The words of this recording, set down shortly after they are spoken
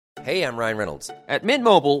Hey, I'm Ryan Reynolds. At Mint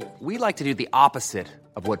Mobile, we like to do the opposite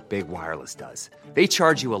of what Big Wireless does. They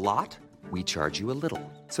charge you a lot, we charge you a little.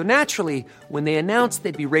 So naturally, when they announced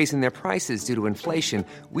they'd be raising their prices due to inflation,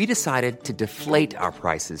 we decided to deflate our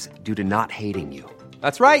prices due to not hating you.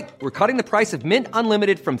 That's right. We're cutting the price of Mint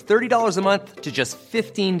Unlimited from $30 a month to just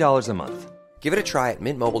 $15 a month. Give it a try at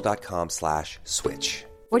mintmobile.com/switch.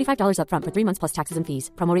 $45 up front for 3 months plus taxes and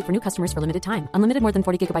fees. Promo rate for new customers for limited time. Unlimited more than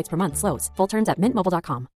 40 gigabytes per month. Slows full terms at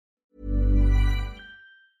mintmobile.com.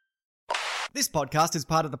 This podcast is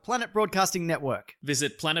part of the Planet Broadcasting Network.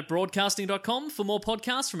 Visit planetbroadcasting.com for more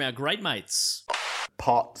podcasts from our great mates.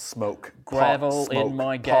 Pot smoke. Gravel in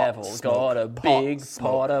my gavel. Got a big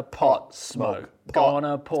pot of pot smoke.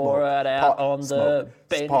 Gonna pour it out on the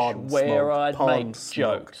bench where I'd make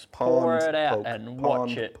jokes. Pour it out and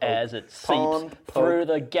watch it as it seeps through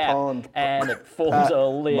the gap, and it forms a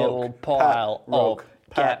little pile of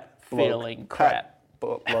gap-filling crap.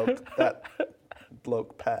 Bloke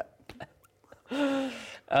Pat.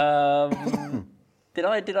 Did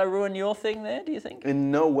I ruin your thing there, do you think? In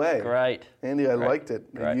no way. Great. Andy, I liked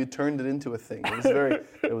it. Great. You turned it into a thing. It was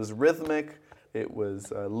it was rhythmic, it was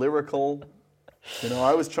lyrical. You know,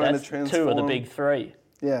 I was trying to transform. 2 of the big 3.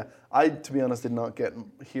 Yeah. I, to be honest, did not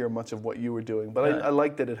hear much of what you were doing, but I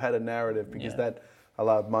liked that it had a narrative because that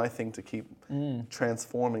allowed my thing to keep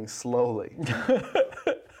transforming slowly.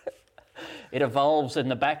 It evolves in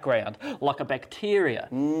the background like a bacteria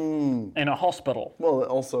in a hospital. Well,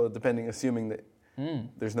 also assuming that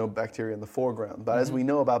there's no bacteria in the foreground. But as we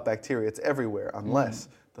know about bacteria, it's everywhere unless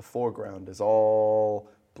the foreground is all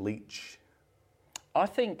bleach. I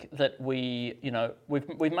think that we've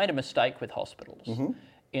made a mistake with hospitals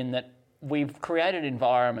in that we've created an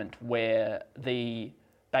environment where the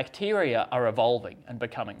bacteria are evolving and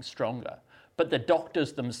becoming stronger, but the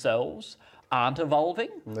doctors themselves aren't evolving.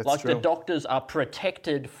 That's true. The doctors are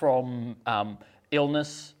protected from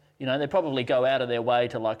illness. You know, they probably go out of their way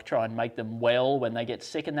to try and make them well when they get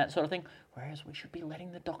sick and that sort of thing. Whereas we should be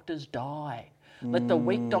letting the doctors die. Let the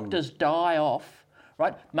weak doctors die off,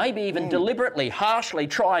 right? Maybe even deliberately, harshly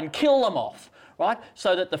try and kill them off, right?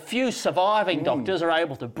 So that the few surviving doctors are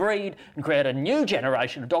able to breed and create a new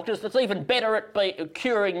generation of doctors that's even better at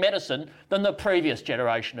curing medicine than the previous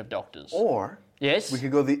generation of doctors. Or yes, we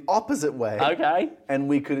could go the opposite way. Okay. And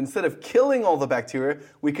we could, instead of killing all the bacteria,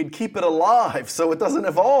 we could keep it alive so it doesn't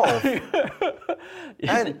evolve.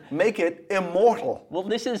 And make it immortal. Well,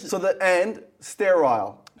 this is... And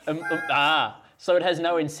sterile. So it has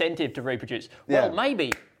no incentive to reproduce. Well,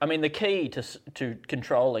 maybe. I mean, the key to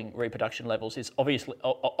controlling reproduction levels is obviously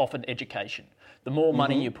often education. The more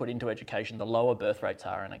money you put into education, the lower birth rates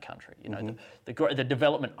are in a country. You know, the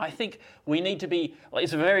development. I think we need to be.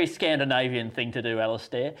 It's a very Scandinavian thing to do,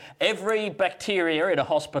 Alistair. Every bacteria in a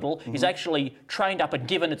hospital is actually trained up and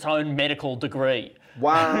given its own medical degree.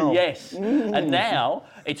 Wow. Yes. And now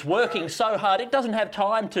it's working so hard it doesn't have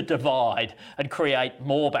time to divide and create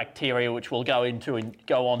more bacteria which will go on to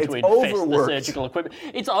infest the surgical equipment.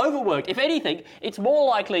 It's overworked. If anything, it's more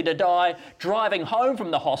likely to die driving home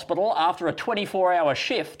from the hospital after a 24-hour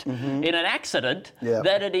shift in an accident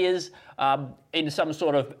than it is in some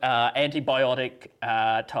sort of antibiotic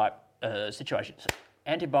type situation.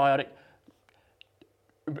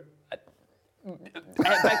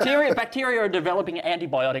 Now, bacteria are developing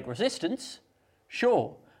antibiotic resistance,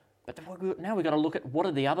 sure, but now we've got to look at what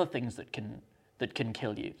are the other things that can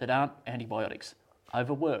kill you that aren't antibiotics.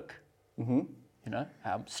 Overwork,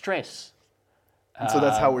 stress. And so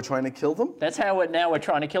that's how we're trying to kill them? That's how we're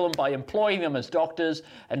trying to kill them, by employing them as doctors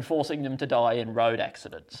and forcing them to die in road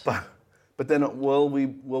accidents. But then will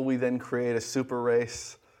we then create a super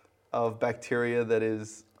race of bacteria that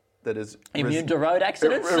is immune to road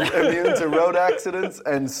accidents? Immune to road accidents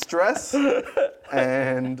and stress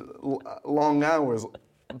and long hours.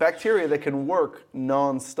 Bacteria that can work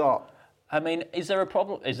non-stop. I mean, is there a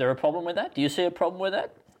problem? Is there a problem with that? Do you see a problem with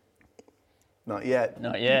that? Not yet.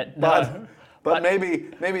 Not yet. No. But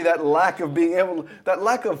maybe that lack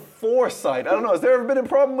of foresight. I don't know. Has there ever been a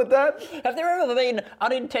problem with that? Have there ever been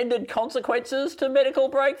unintended consequences to medical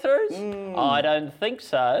breakthroughs? I don't think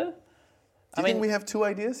so. Do you think we have 2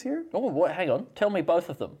 ideas here? Oh, hang on. Tell me both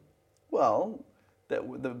of them. Well, that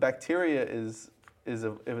the bacteria is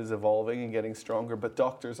evolving and getting stronger, but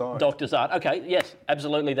doctors aren't. Doctors aren't. Okay, yes,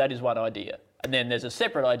 absolutely, that is one idea. And then there's a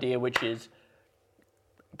separate idea, which is,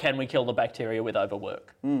 can we kill the bacteria with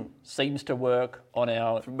overwork? Seems to work on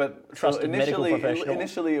our trusted medical professionals.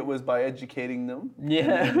 Initially, it was by educating them.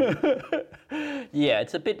 Yeah, yeah.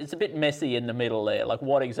 It's a bit messy in the middle there. Like,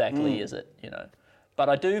 what exactly is it? But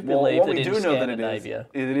I do believe that in Scandinavia,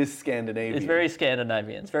 it is Scandinavian. It's very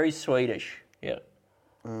Scandinavian. It's very Swedish. Yeah.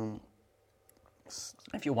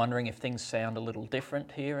 if you're wondering if things sound a little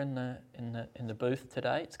different here in the booth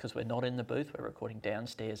today, it's because we're not in the booth. We're recording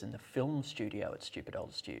downstairs in the film studio at Stupid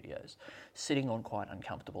Old Studios, sitting on quite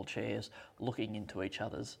uncomfortable chairs, looking into each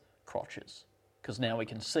other's crotches. Because now we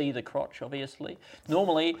can see the crotch, obviously.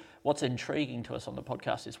 Normally, what's intriguing to us on the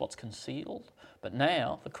podcast is what's concealed, but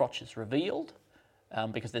now the crotch is revealed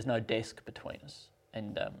because there's no desk between us,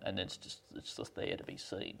 and it's just there to be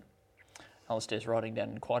seen. Alistair's writing down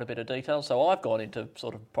in quite a bit of detail, so I've gone into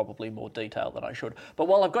sort of probably more detail than I should. But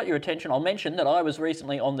while I've got your attention, I'll mention that I was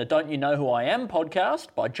recently on the Don't You Know Who I Am podcast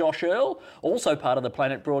by Josh Earl, also part of the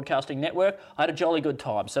Planet Broadcasting Network. I had a jolly good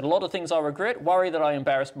time. Said a lot of things I regret, worry that I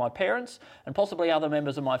embarrassed my parents, and possibly other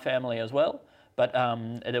members of my family as well. But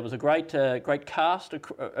there was a great cast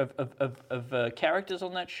of characters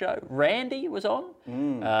on that show. Randy was on.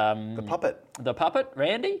 The puppet,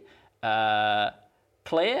 Randy.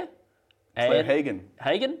 Claire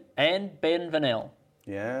Hagen and Ben Vanel.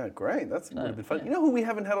 Yeah, great. Would have been fun. Yeah. You know who we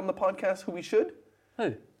haven't had on the podcast who we should?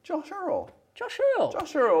 Who? Josh Earl. Josh Earl.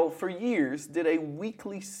 Josh Earl, for years, did a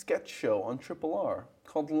weekly sketch show on Triple R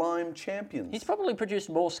called Lime Champions. He's probably produced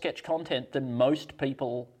more sketch content than most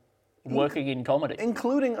people working in comedy.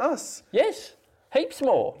 Including us. Yes, heaps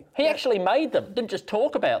more. He actually made them, didn't just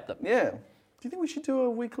talk about them. Yeah. Do you think we should do a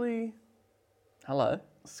weekly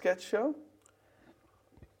sketch show?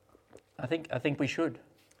 I think we should.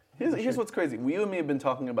 Here's what's crazy. You and me have been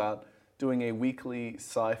talking about doing a weekly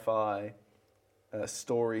sci-fi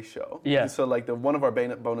story show. Yeah. So like one of our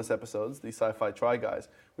bonus episodes, the Sci-Fi Try Guys,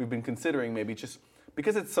 we've been considering maybe just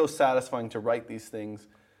because it's so satisfying to write these things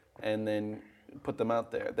and then put them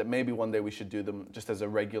out there, that maybe one day we should do them just as a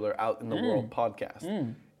regular out in the world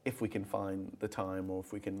podcast, if we can find the time or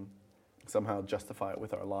if we can somehow justify it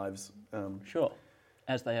with our lives. Sure,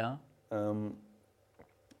 as they are.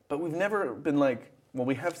 But we've never been like, well,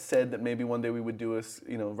 we have said that maybe one day we would do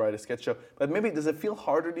write a sketch show. But maybe does it feel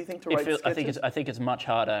harder? Do you think to write sketches? I think it's much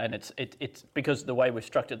harder, and it's because the way we've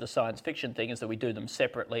structured the science fiction thing is that we do them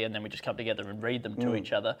separately, and then we just come together and read them to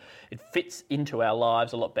each other. It fits into our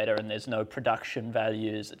lives a lot better, and there's no production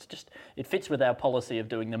values. It fits with our policy of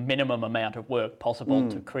doing the minimum amount of work possible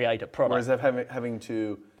to create a product. Whereas having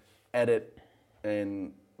to edit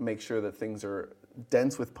and make sure that things are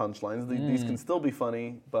dense with punchlines. These can still be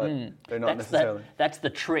funny, but they're not necessarily. That's the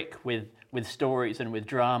trick with stories and with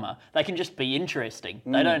drama. They can just be interesting.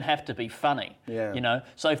 They don't have to be funny. Yeah. You know.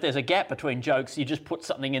 So if there's a gap between jokes, you just put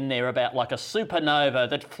something in there about like a supernova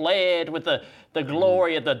that flared with the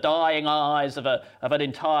glory of the dying eyes of an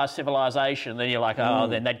entire civilization. Then you're like,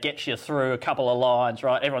 then that gets you through a couple of lines,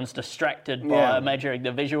 right? Everyone's distracted by imagining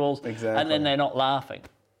the visuals, exactly. And then they're not laughing.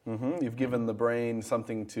 Mm-hmm. You've given the brain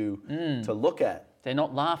something to look at. They're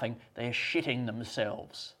not laughing, they're shitting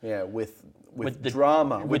themselves. Yeah, with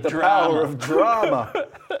drama. With the drama. Power of drama.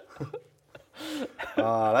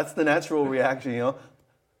 That's the natural reaction, you know.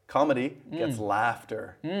 Comedy gets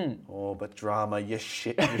laughter. Oh, but drama, you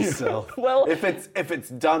shit yourself. Well, if it's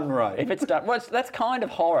done right. If it's done, well, that's kind of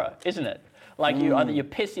horror, isn't it? Like either you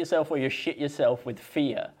piss yourself or you shit yourself with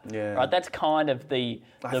fear. Yeah. Right. That's kind of the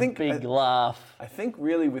big laugh. I think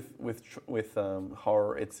really with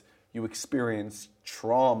horror, it's you experience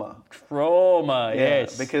trauma. Trauma,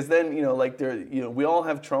 yes. Because then we all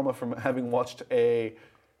have trauma from having watched a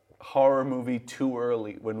horror movie too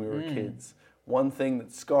early when we were kids. One thing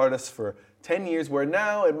that scarred us for 10 years, where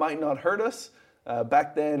now it might not hurt us.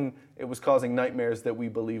 Back then, it was causing nightmares that we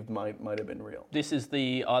believed might have been real. This is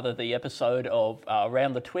either the episode of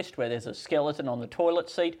Around the Twist where there's a skeleton on the toilet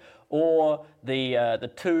seat, or the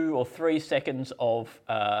 2 or 3 seconds of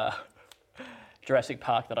Jurassic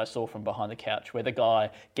Park that I saw from behind the couch, where the guy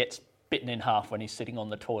gets bitten in half when he's sitting on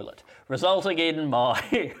the toilet, resulting in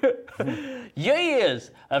my years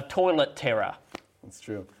of toilet terror. That's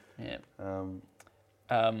true. Yeah.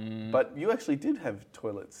 But you actually did have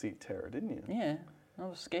toilet seat terror, didn't you? Yeah, I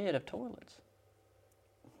was scared of toilets.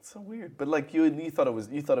 It's so weird. But like you thought it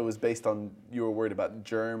was based on, you were worried about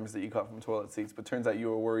germs that you caught from toilet seats, but turns out you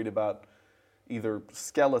were worried about either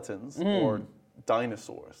skeletons or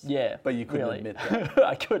dinosaurs. Yeah. But you couldn't really admit that.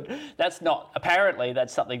 I could. Apparently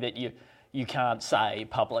that's something that you can't say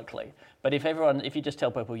publicly. But if you just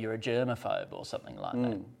tell people you're a germaphobe or something like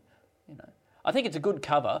that, I think it's a good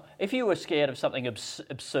cover. If you were scared of something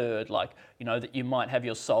absurd, like, that you might have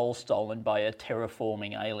your soul stolen by a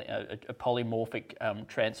terraforming alien, a polymorphic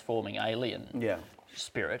transforming alien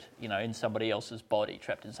spirit, in somebody else's body,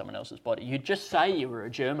 trapped in someone else's body, you'd just say you were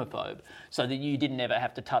a germaphobe so that you didn't ever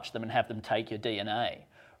have to touch them and have them take your DNA,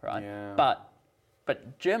 right? Yeah. But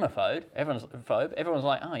germaphobe, everyone's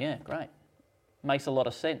like, oh yeah, great. Makes a lot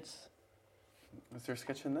of sense. Is there a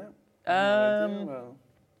sketch in that?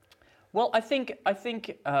 Well, I think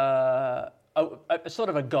a sort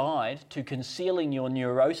of a guide to concealing your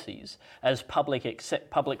neuroses as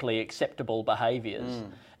publicly acceptable behaviours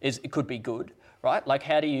it could be good, right? Like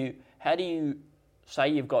how do you say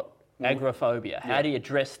you've got agoraphobia? How do you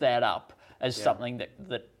dress that up as something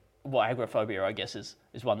that well, agoraphobia, I guess, is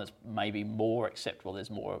one that's maybe more acceptable.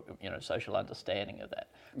 There's more, social understanding of that.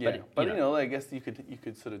 Yeah, but I guess you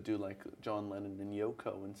could sort of do like John Lennon and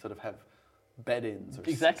Yoko and sort of have bed-ins or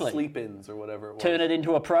sleep-ins or whatever it was. Turn it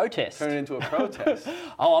into a protest.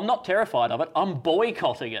 Oh, I'm not terrified of it. I'm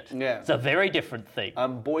boycotting it. Yeah. It's a very different thing.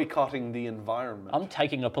 I'm boycotting the environment. I'm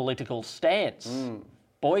taking a political stance.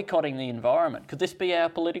 Boycotting the environment. Could this be our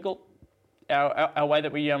political... Our way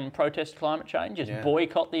that we protest climate change is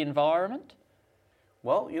boycott the environment?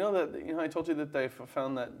 Well, I told you that they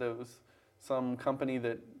found that there was some company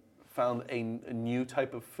that found a new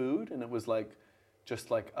type of food, and it was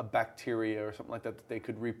just like a bacteria or something like that they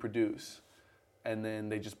could reproduce, and then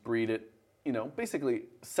they just breed it, basically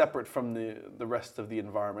separate from the rest of the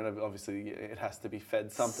environment. Obviously, it has to be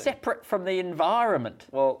fed something. Separate from the environment?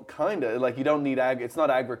 Well, kind of. Like you don't need it's not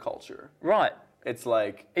agriculture. Right. It's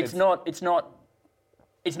like it's not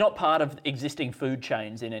part of existing food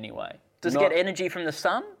chains in any way. Does it get energy from the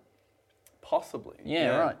sun? Possibly.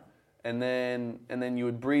 Yeah, right. And then you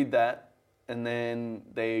would breed that, and then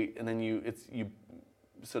it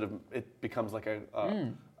becomes like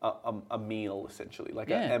a meal essentially, like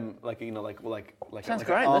Sounds like great. an Let's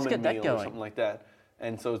almond get that meal going. or something like that.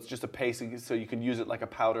 And so it's just a paste, so you can use it like a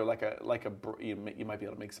powder, you might be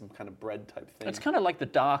able to make some kind of bread type thing. It's kind of like the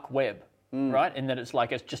dark web. Right, in that it's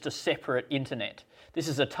just a separate internet. This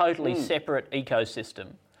is a totally separate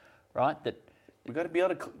ecosystem, right? That we've got to be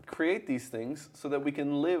able to create these things so that we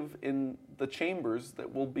can live in the chambers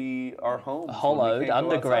that will be our homes. Hollowed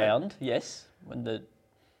underground, yes. When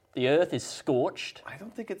the earth is scorched. I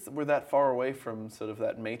don't think we're that far away from sort of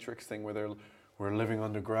that Matrix thing where we're living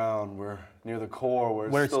underground, we're near the core,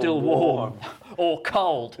 where it's still warm. Or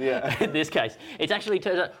cold, yeah. In this case. It's actually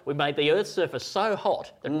turned out we made the Earth's surface so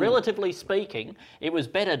hot that relatively speaking, it was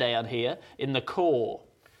better down here in the core.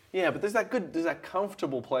 Yeah, but there's that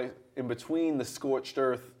comfortable place in between the scorched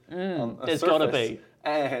Earth on a there's surface got to be.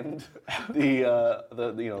 And the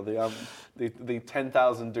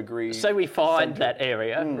 10,000 degree. So we find center. that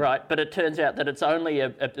area, right? But it turns out that it's only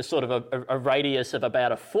a sort of a radius of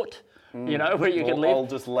about a foot. Where you can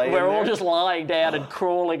live. We're all just lying down and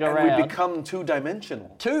crawling around. And we become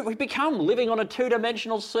two-dimensional. We become living on a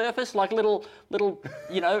two-dimensional surface, like little,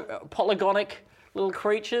 polygonic little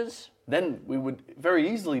creatures. Then we would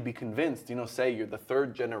very easily be convinced, say you're the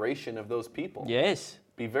third generation of those people. Yes.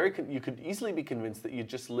 You could easily be convinced that you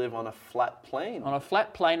just live on a flat plane. On a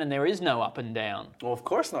flat plane, and there is no up and down. Well, of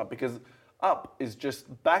course not, because up is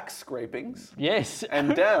just back scrapings. Yes.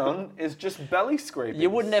 And down is just belly scrapings. You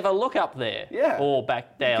would never look up there. Yeah. Or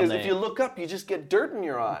back down because there. If you look up, you just get dirt in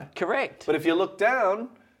your eye. Correct. But if you look down,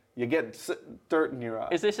 you get dirt in your eye.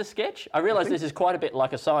 Is this a sketch? I realise this is quite a bit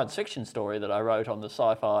like a science fiction story that I wrote on the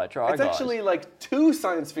Sci-Fi Try Guys. It's actually like two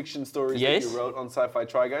science fiction stories that you wrote on Sci-Fi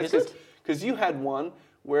Try Guys. Is it? Because you had one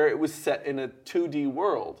where it was set in a 2D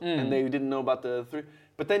world, and they didn't know about the 3D.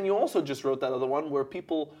 But then you also just wrote that other one where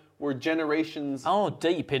people were generations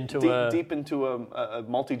deep into a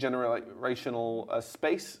multi-generational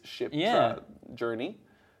spaceship journey,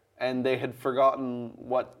 and they had forgotten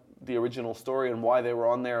what the original story and why they were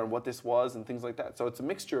on there and what this was and things like that. So it's a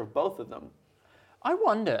mixture of both of them. I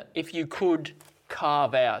wonder if you could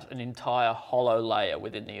carve out an entire hollow layer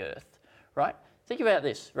within the Earth, right? Think about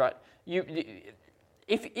this, right? If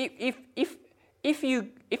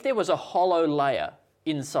there was a hollow layer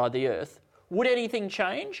inside the Earth, would anything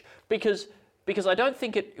change? Because I don't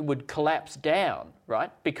think it would collapse down,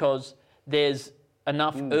 right? Because there's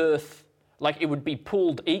enough Earth, like it would be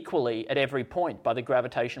pulled equally at every point by the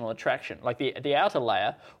gravitational attraction. Like the outer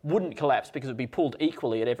layer wouldn't collapse because it would be pulled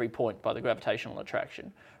equally at every point by the gravitational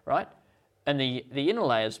attraction, right? And the inner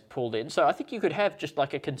layer's pulled in. So I think you could have just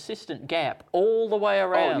like a consistent gap all the way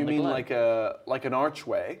around. Oh, you mean globe. like an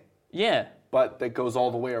archway? Yeah. But that goes all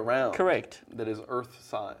the way around. Correct. That is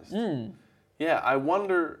Earth-sized. Yeah, I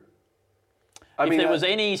wonder. If there was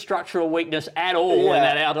any structural weakness at all in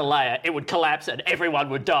that outer layer, it would collapse and everyone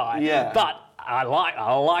would die. Yeah. But I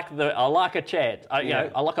like a chance.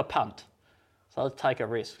 I like a punt. So let's take a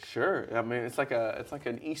risk. Sure. I mean, it's like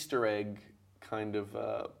an Easter egg kind of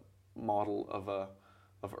model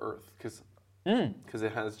of Earth because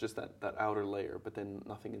it has just that outer layer, but then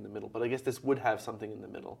nothing in the middle. But I guess this would have something in the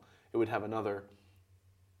middle. It would have another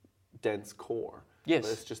dense core. Yes.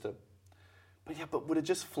 But it's just but would it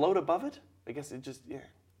just float above it? I guess it just,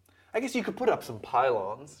 I guess you could put up some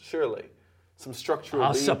pylons, surely. Some structural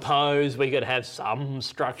I beams. suppose we could have some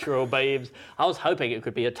structural beams. I was hoping it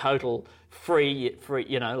could be a total free,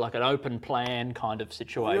 like an open plan kind of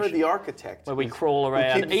situation. You're the architect. Where we crawl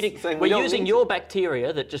around keep eating. saying we We're don't using need your to.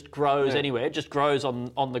 bacteria that just grows anywhere, just grows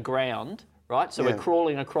on the ground, right? So we're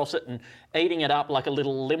crawling across it and eating it up like a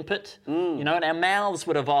little limpet, and our mouths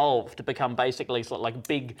would evolve to become basically sort of like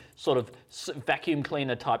big sort of vacuum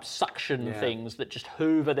cleaner type suction things that just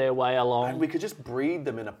hoover their way along. And we could just breed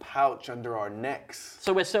them in a pouch under our necks.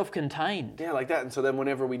 So we're self-contained. Yeah, like that. And so then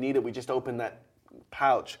whenever we need it, we just open that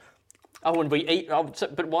pouch. Oh, and we eat. Oh,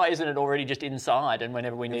 but why isn't it already just inside? And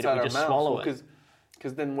whenever we need inside it, we our just mouths. swallow Well, it.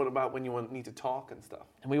 Because then what about when you need to talk and stuff?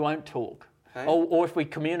 And we won't talk. Hey? Or if we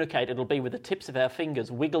communicate, it'll be with the tips of our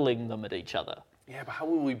fingers wiggling them at each other. Yeah, but how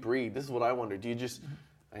will we breed? This is what I wonder. Do you just...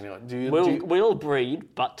 I know. We'll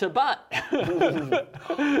breed butt to butt in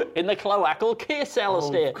the cloacal kiss,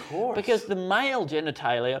 Alistair. Of course. Because the male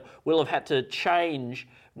genitalia will have had to change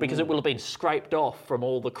because it will have been scraped off from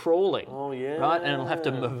all the crawling. Oh, yeah. Right, and it'll have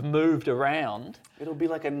to have moved around. It'll be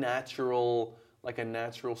like a natural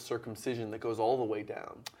circumcision that goes all the way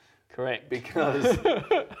down. Correct. Because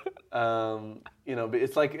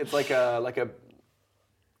it's like a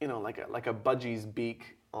budgie's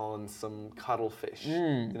beak on some cuttlefish.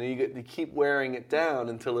 You keep wearing it down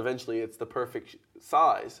until eventually it's the perfect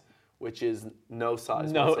size, which is no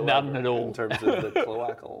size whatsoever none at all in terms of the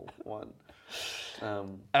cloacal one.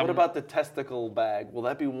 What about the testicle bag? Will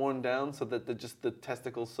that be worn down so that the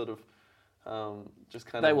testicles sort of just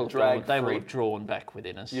kind of drag They will free? have drawn back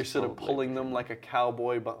within us. You're sort of pulling them like a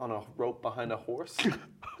cowboy on a rope behind a horse.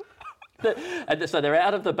 And so they're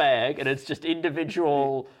out of the bag, and it's just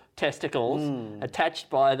individual testicles attached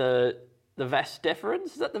by the vas deferens.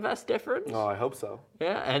 Is that the vas deferens? Oh, I hope so.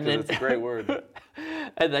 Yeah, and 'Cause then it's a great word.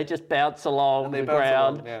 and they just bounce along they the bounce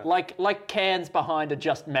ground along, yeah. like cans behind a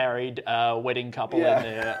just married wedding couple in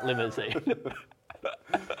their limousine.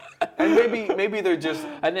 And maybe they're just...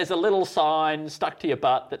 And there's a little sign stuck to your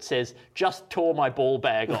butt that says, "Just tore my ball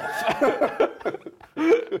bag off."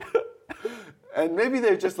 And maybe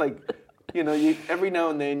they're just like, you every now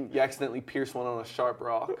and then you accidentally pierce one on a sharp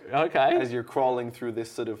rock. Okay. As you're crawling through this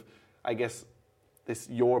sort of, I guess, this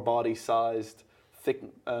your body-sized thick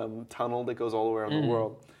tunnel that goes all the way around the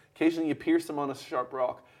world. Occasionally you pierce them on a sharp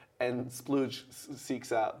rock and splooge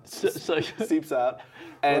seeps out.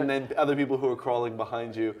 And then other people who are crawling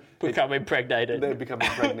behind you Become impregnated. They become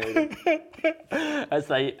impregnated.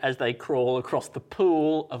 as they crawl across the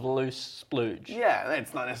pool of loose splooge. Yeah,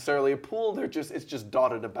 it's not necessarily a pool. It's just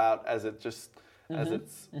dotted about as it just as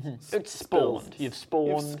it's It's spills. spawned. You've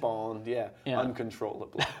spawned. You've spawned, yeah.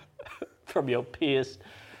 Uncontrollably. From your pierced.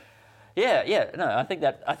 Yeah. No, I think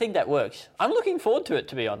that works. I'm looking forward to it,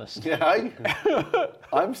 to be honest. Yeah,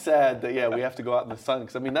 I'm sad that we have to go out in the sun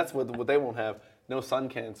because that's what they won't have. No sun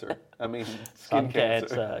cancer. Skin Sun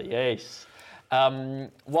cancer. Yes.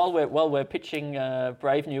 While we're pitching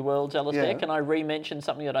Brave New Worlds, Alistair, can I re-mention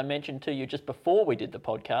something that I mentioned to you just before we did the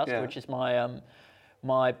podcast, which is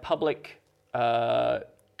my public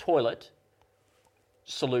toilet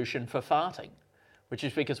solution for farting, which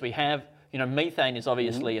is because we have. Methane is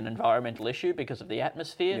obviously an environmental issue because of the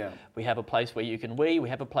atmosphere. Yeah. We have a place where you can wee, we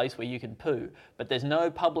have a place where you can poo, but there's no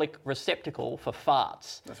public receptacle for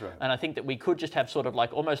farts. That's right. And I think that we could just have sort of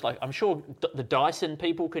almost like, I'm sure the Dyson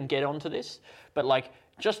people can get onto this, but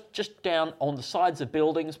just down on the sides of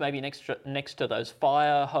buildings, maybe next to those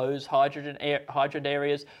fire hose hydrant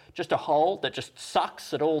areas, just a hole that just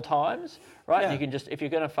sucks at all times, right? Yeah. You can just, if you're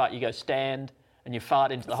going to fart, you go stand, and you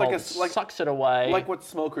fart into the hole, sucks it away. Like what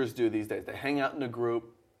smokers do these days. They hang out in a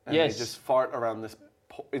group and Yes. they just fart around this.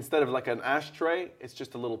 Instead of like an ashtray, it's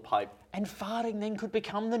just a little pipe. And farting then could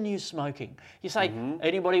become the new smoking. You say,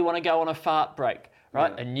 anybody want to go on a fart break,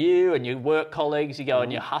 right? Yeah. And you and your work colleagues, you go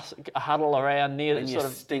and you huddle around near And the you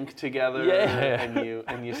sort of... stink together. Yeah.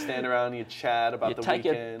 And you stand around and you chat about the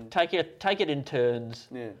weekend. Take it in turns,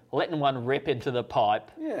 letting one rip into the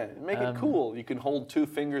pipe. Yeah, make it cool. You can hold two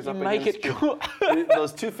fingers up Make against it cool.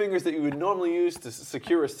 those two fingers that you would normally use to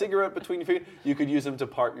secure a cigarette between your fingers, you could use them to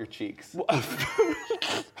part your cheeks.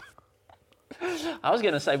 I was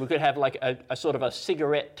going to say we could have like a sort of a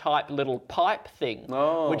cigarette type little pipe thing,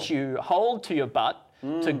 which you hold to your butt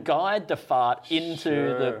to guide the fart into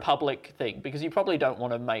the public thing, because you probably don't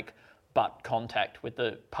want to make butt contact with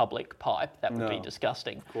the public pipe. That would be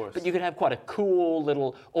disgusting. Of course. But you could have quite a cool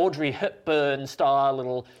little Audrey Hepburn style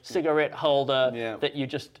little cigarette holder that you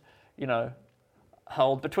just,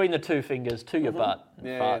 hold between the two fingers to your butt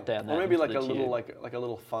and fart down there. Or maybe into like the a little tube. like a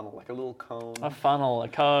little funnel, like a little cone. A funnel, a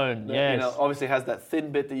cone, yes. Obviously has that thin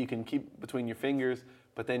bit that you can keep between your fingers,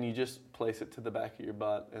 but then you just place it to the back of your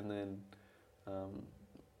butt, and then,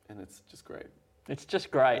 and it's just great. It's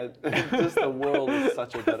just great. Just the world is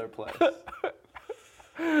such a better place.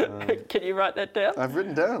 Can you write that down? I've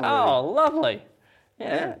written down. Oh, lovely.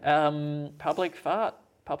 Yeah. Public fart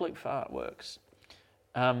works.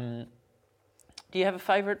 Do you have a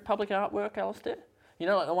favourite public artwork, Alistair? You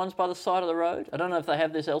know, like the ones by the side of the road? I don't know if they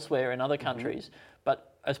have this elsewhere in other countries,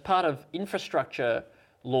 but as part of infrastructure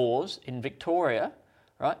laws in Victoria,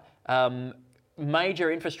 right,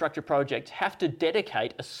 major infrastructure projects have to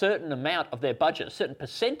dedicate a certain amount of their budget, a certain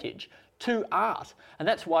percentage, to art. And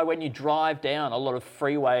that's why when you drive down a lot of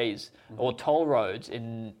freeways or toll roads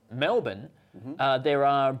in Melbourne, there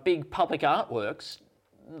are big public artworks,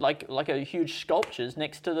 like a huge sculptures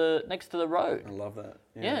next to the road. I love that.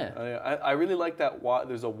 Yeah. I really like that.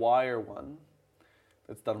 There's a wire one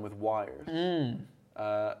that's done with wires. And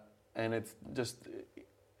it's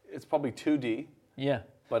probably 2D. Yeah.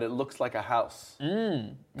 But it looks like a house.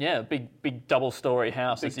 Yeah, big double-story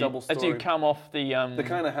house. As you come off the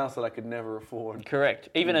kind of house that I could never afford. Correct.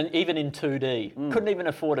 Even in 2D, couldn't even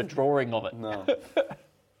afford a drawing of it. No.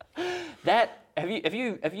 That have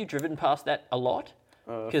you driven past that a lot?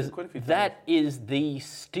 Because that is the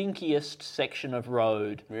stinkiest section of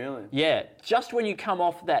road. Really? Yeah. Just when you come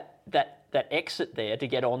off that exit there to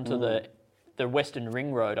get onto the Western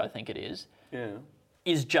Ring Road, I think it is. Yeah.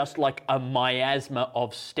 Is just like a miasma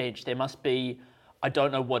of stench. There must be, I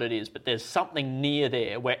don't know what it is, but there's something near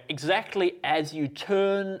there where exactly as you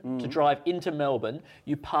turn to drive into Melbourne,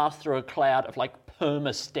 you pass through a cloud of like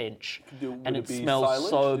perma-stench. And it smells silage?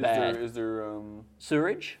 So bad. Is there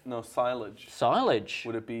Sewage? No, silage. Silage.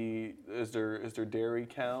 Would it be, is there dairy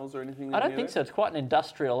cows or anything? I don't think so. It's quite an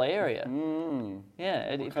industrial area.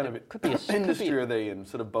 Yeah. What kind of it could be industry are they in?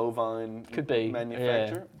 Sort of bovine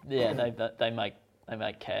manufacture? Yeah, they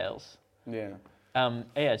make cows. Yeah.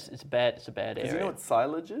 It's a bad area. Do you know what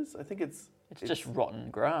silage is? I think it's just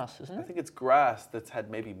rotten grass, isn't it? I think it's grass that's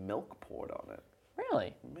had maybe milk poured on it.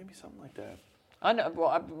 Really? Maybe something like that. I know.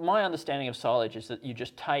 Well, my understanding of silage is that you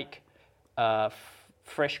just take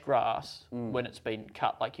fresh grass when it's been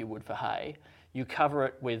cut, like you would for hay. You cover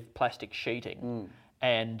it with plastic sheeting,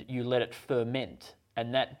 and you let it ferment.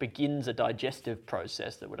 And that begins a digestive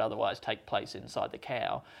process that would otherwise take place inside the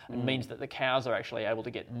cow, and means that the cows are actually able to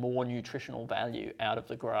get more nutritional value out of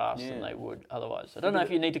the grass than they would otherwise. I don't know if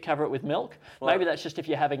you need to cover it with milk. Well, maybe that's just if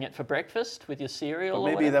you're having it for breakfast with your cereal. Or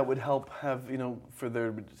maybe that would help have, for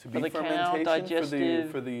there to be fermentation, cow,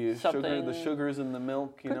 digestive, for the sugar, the sugars in the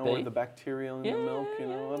milk, or the bacteria in the milk. I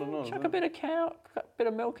don't know. Chuck a bit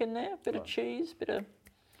of milk in there, bit of cheese, bit of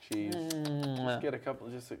cheese. Just get a couple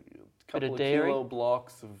of dairy. Kilo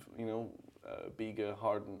blocks of Bega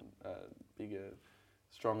hardened, Bega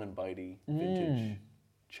strong and bitey vintage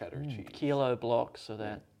cheddar cheese. Kilo blocks of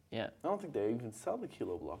that. Yeah. I don't think they even sell the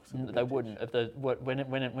kilo blocks. They wouldn't.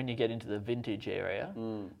 When you get into the vintage area,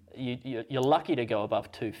 you're lucky to go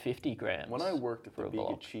above 250 grams. When I worked at the Bega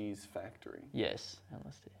block. cheese factory. Yes,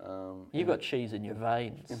 you've got cheese in your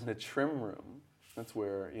veins. In the trim room. That's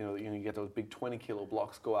where you get those big 20-kilo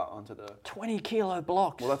blocks go out onto the 20-kilo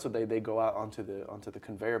blocks. Well, that's what they go out onto the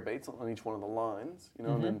conveyor belts on each one of the lines,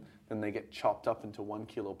 and then they get chopped up into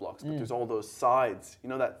 1-kilo blocks. But there's all those sides,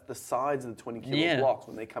 that the sides of the 20-kilo blocks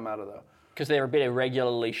when they come out of the because they're a bit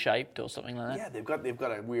irregularly shaped or something like that. Yeah, they've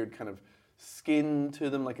got a weird kind of skin to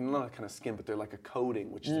them, like not a kind of skin, but they're like a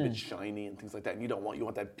coating, which is a bit shiny and things like that. And you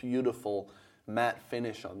want that beautiful matte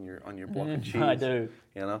finish on your block of cheese. I do.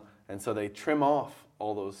 And so they trim off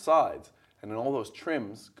all those sides, and then all those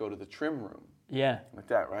trims go to the trim room. Yeah. Like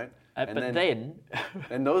that, right? But then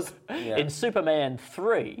and those in Superman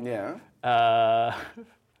 3,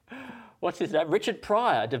 what's his name? Richard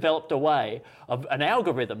Pryor developed a way of an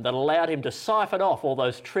algorithm that allowed him to siphon off all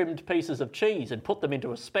those trimmed pieces of cheese and put them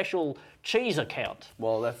into a special cheese account.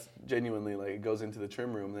 Well, that's genuinely it goes into the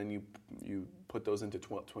trim room, then you put those into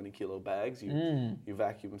 20-kilo bags, you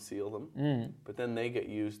vacuum seal them, but then they get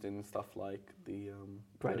used in stuff like the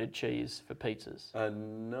grated cheese for pizzas.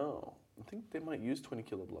 No, I think they might use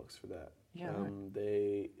 20-kilo blocks for that. Yeah,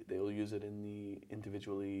 they'll use it in the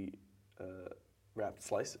individually wrapped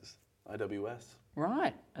slices, IWS.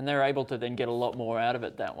 Right, and they're able to then get a lot more out of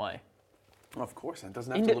it that way. Of course, and it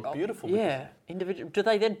doesn't have to look beautiful. Yeah, do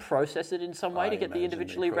they then process it in some way to get the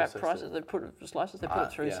individually wrapped slices? They put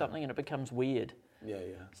it through something and it becomes weird. Yeah.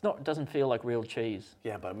 It doesn't feel like real cheese.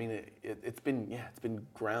 Yeah, but I mean, it's been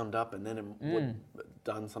ground up and then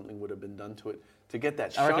something would have been done to it to get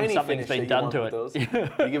that I reckon shiny something's finish been that you done want to with it.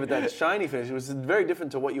 those. You give it that shiny finish. It was very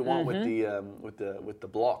different to what you want with the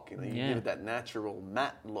block. You know, you give it that natural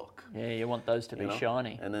matte look. Yeah, you want those to be you know?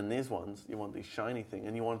 shiny. And then these ones, you want these shiny thing,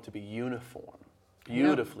 and you want it to be uniform,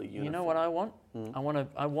 beautifully uniform. You know what I want?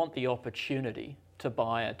 I want the opportunity to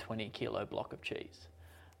buy a 20-kilo block of cheese.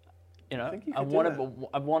 You know, think you I could do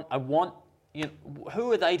want. I want. You know,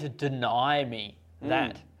 who are they to deny me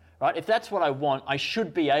that? Right? If that's what I want, I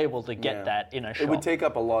should be able to get that in a shop. It would take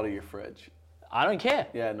up a lot of your fridge. I don't care.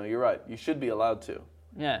 Yeah, no, you're right. You should be allowed to.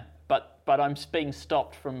 Yeah, but I'm being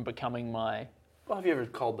stopped from becoming my Well, have you ever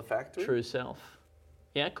called the factory? true self.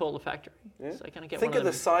 Yeah, call the factory. Yeah. So can I get Think one of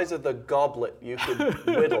the them? size of the goblet you could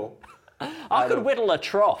whittle. I could whittle a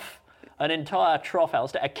trough, an entire trough,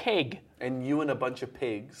 Alistair, a keg. And you and a bunch of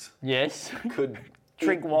pigs Yes. could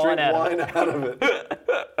Drink wine out of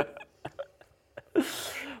it.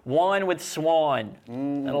 Wine with swine.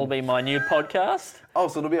 That'll be my new podcast. Oh,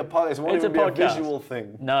 so it'll be a podcast. It won't It's even a be a podcast. visual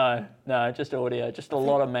thing. No, just audio, just a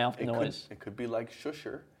lot of mouth noise. It could be like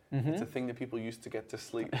Shusher. It's a thing that people used to get to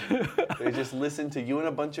sleep. They just listen to you and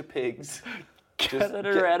a bunch of pigs. Gathered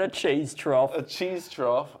around a cheese trough. A cheese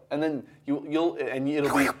trough, and then it'll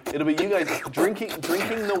be you guys drinking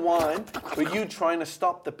the wine, but you trying to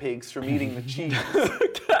stop the pigs from eating the cheese.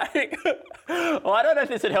 Okay. Well, I don't know if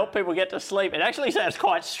this would help people get to sleep. It actually sounds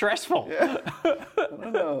quite stressful. Yeah. I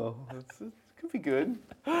don't know. It could be good.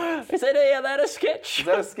 Is that a sketch? Is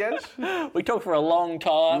that a sketch? We talked for a long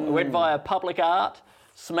time. We went via public art,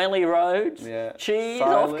 smelly roads, cheese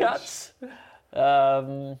Silage. offcuts.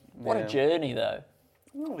 What Yeah. a journey, though.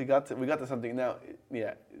 Well, we got to something now.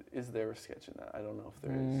 Yeah, is there a sketch in that? I don't know if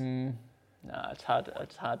there is. No, it's hard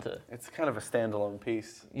to. It's kind of a standalone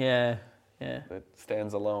piece Yeah. that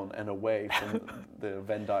stands alone and away from the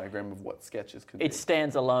Venn diagram of what sketches could It be.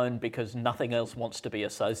 stands alone because nothing else wants to be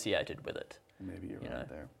associated with it. Maybe you're right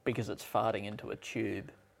there. Because it's farting into a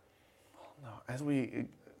tube. No, as we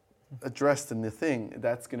addressed in the thing,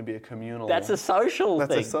 that's going to be a communal. That's a social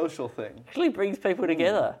That's thing. a social thing. Actually brings people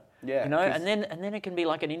together. Yeah, You know, 'cause- and then it can be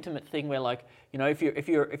like an intimate thing where, like, you know, if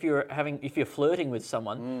you're flirting with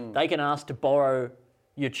someone, they can ask to borrow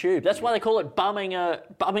your tube. That's why they call it bumming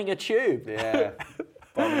a tube. Yeah,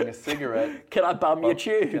 bumming a cigarette. Can I bum your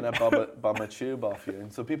tube? Can I bum a tube off you?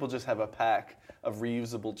 And so people just have a pack of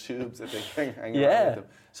reusable tubes that they can hang around with them.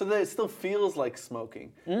 So that it still feels like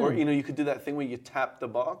smoking. Or, you know, you could do that thing where you tap the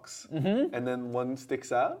box and then one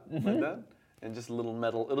sticks out like that. And just a little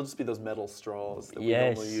metal, it'll just be those metal straws that we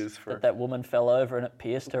normally use for... that woman fell over and it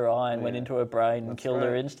pierced her eye and went into her brain and killed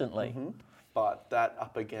her right. instantly. But that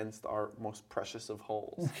up against our most precious of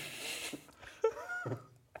holes.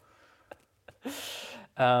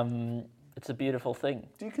 It's a beautiful thing.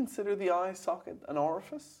 Do you consider the eye socket an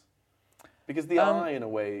orifice? Because the eye, in a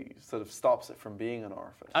way, sort of stops it from being an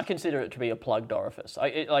orifice. I consider it to be a plugged orifice.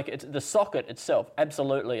 It's the socket itself,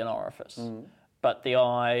 absolutely an orifice, but the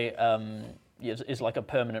eye is like a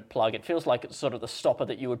permanent plug. It feels like it's sort of the stopper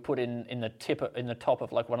that you would put in the top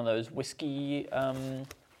of like one of those whiskey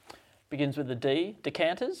begins with the D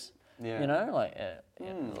decanters. Yeah. You know, like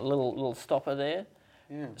a little stopper there.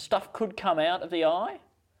 Yeah. Stuff could come out of the eye.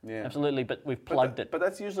 Yeah. Absolutely, but we've plugged it. But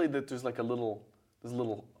that's usually that there's like a little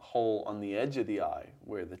hole on the edge of the eye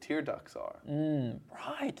where the tear ducts are.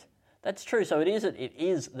 Right. That's true. So it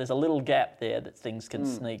is. There's a little gap there that things can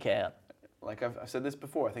sneak out. Like I've said this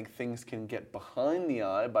before, I think things can get behind the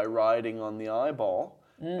eye by riding on the eyeball,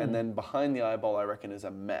 and then behind the eyeball, I reckon, is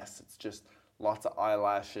a mess. It's just lots of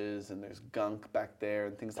eyelashes and there's gunk back there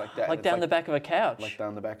and things like that. Like And it's down the back of a couch. Like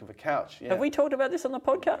down the back of a couch. Yeah. Have we talked about this on the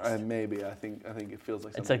podcast? Maybe. I think it feels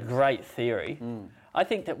like It's a something. great theory. I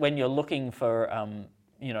think that when you're looking for,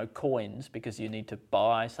 coins because you need to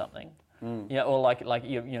buy something, or like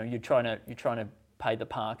you're trying to pay the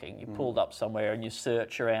parking. You pulled up somewhere and you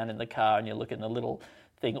search around in the car and you look in the little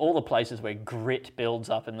thing, all the places where grit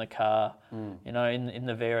builds up in the car, in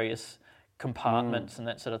the various compartments and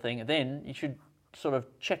that sort of thing. Then you should sort of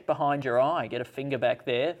check behind your eye, get a finger back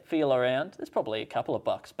there, feel around. There's probably a couple of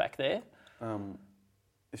bucks back there.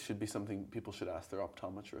 It should be something people should ask their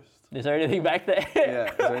optometrist. Is there anything back there? Yeah,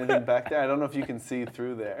 is there anything back there? I don't know if you can see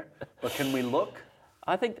through there, but can we look?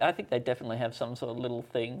 I think they definitely have some sort of little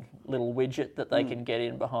widget that they can get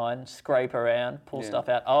in behind, scrape around, pull stuff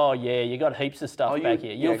out. Oh yeah, you got heaps of stuff back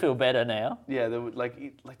here. You'll feel better now. Yeah, there would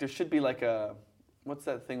there should be like a, what's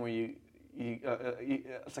that thing where you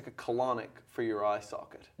it's like a colonic for your eye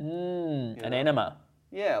socket. An enema.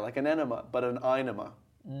 Yeah, like an enema, but an enema.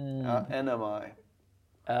 Enema.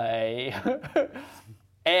 There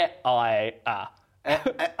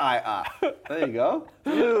you go.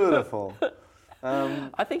 Beautiful.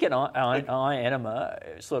 I think an eye enema,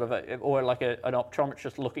 sort of, or like an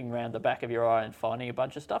optometrist looking around the back of your eye and finding a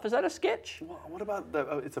bunch of stuff. Is that a sketch? Well, what about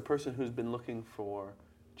it's a person who's been looking for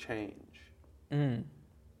change, and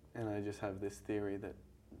I just have this theory that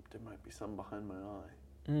there might be some behind my eye,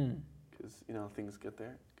 because things get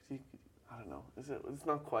there. I don't know. It's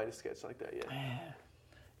not quite a sketch like that yet.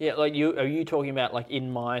 Yeah, like are you talking about like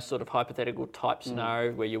in my sort of hypothetical type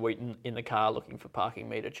scenario where you're waiting in the car looking for parking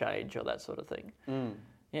meter change or that sort of thing?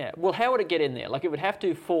 Yeah. Well, how would it get in there? Like it would have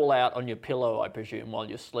to fall out on your pillow, I presume, while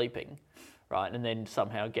you're sleeping, right? And then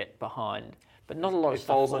somehow get behind. But not a lot of stuff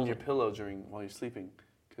falls on your pillow while you're sleeping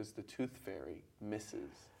because the tooth fairy misses.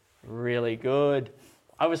 Really good.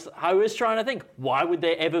 I was trying to think, why would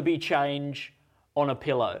there ever be change on a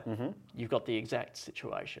pillow? You've got the exact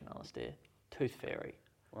situation, Alistair. Tooth fairy.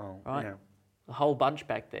 Well, right? Yeah. A whole bunch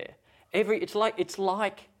back there. It's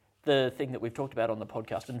like the thing that we've talked about on the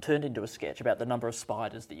podcast and turned into a sketch about the number of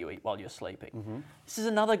spiders that you eat while you're sleeping. This is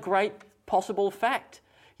another great possible fact.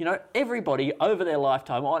 Everybody over their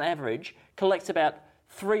lifetime, on average, collects about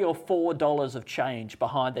 $3 or $4 of change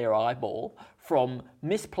behind their eyeball from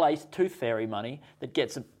misplaced tooth fairy money that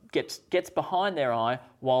gets behind their eye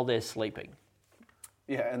while they're sleeping.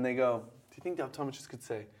 Yeah, and they go, do you think the optometrist could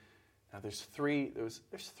say, now there's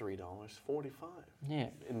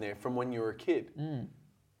 $3.45 in there from when you were a kid.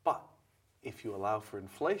 But if you allow for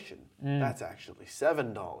inflation, that's actually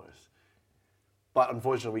 $7. But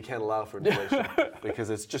unfortunately, we can't allow for inflation because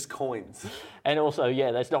it's just coins. And also,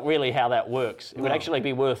 that's not really how that works. It would actually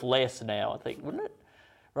be worth less now, I think, wouldn't it?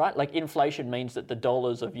 Right? Like inflation means that the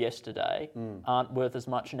dollars of yesterday aren't worth as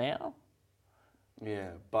much now. Yeah,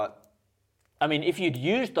 but I mean, if you'd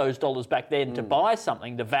used those dollars back then to buy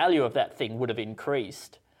something, the value of that thing would have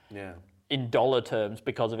increased in dollar terms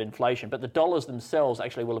because of inflation. But the dollars themselves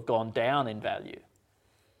actually will have gone down in value.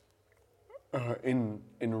 In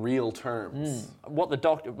real terms. What the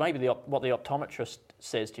doctor, what the optometrist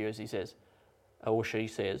says to you is he says, or she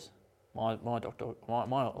says, my doctor,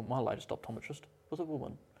 my latest optometrist was a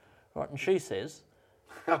woman, right? And she says,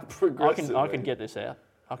 How progressive. I can get this out.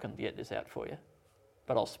 I can get this out for you,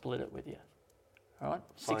 but I'll split it with you. All right,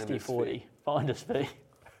 60-40 finder's fee,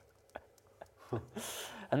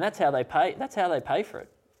 and that's how they pay. That's how they pay for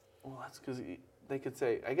it. Well, that's because they could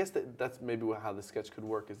say. I guess that's maybe how the sketch could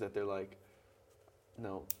work. Is that they're like,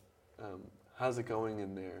 no, how's it going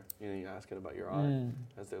in there? You ask it about your eye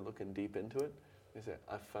as they're looking deep into it. They say,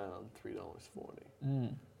 I found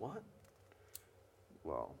 $3.40. What?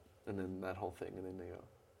 Well, and then that whole thing, and then they go,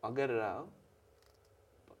 I'll get it out.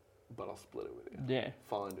 But I'll split it with you. Yeah.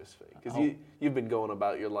 Finder's fee. Because you've been going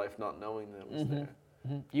about your life not knowing that it was there.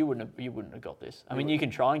 You wouldn't have got this. I mean, you can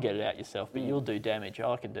try and get it out yourself, but you'll do damage.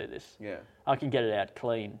 I can do this. Yeah. I can get it out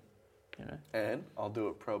clean. And I'll do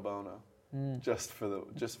it pro bono, just for the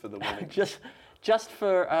winning. just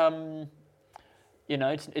for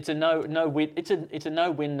it's a no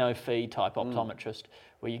win no fee type optometrist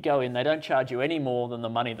where you go in, they don't charge you any more than the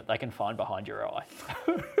money that they can find behind your eye.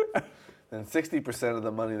 And 60% of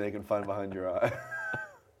the money they can find behind your eye.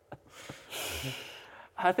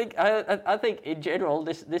 I think in general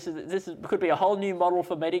this could be a whole new model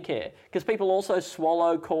for Medicare because people also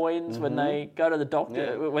swallow coins when they go to the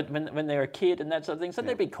doctor when they're a kid and that sort of thing. So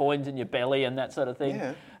there'd be coins in your belly and that sort of thing.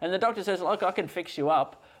 Yeah. And the doctor says, look, I can fix you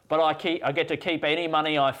up, but I get to keep any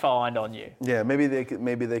money I find on you. Yeah, maybe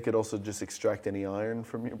they could also just extract any iron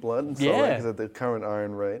from your blood and sell it because at the current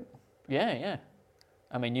iron rate. Yeah.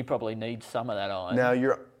 I mean, you probably need some of that iron. Now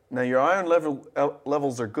your iron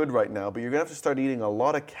levels are good right now, but you're going to have to start eating a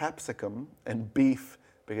lot of capsicum and beef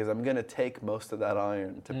because I'm going to take most of that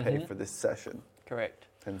iron to pay for this session. Correct.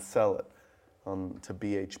 And sell it to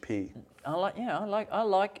BHP. I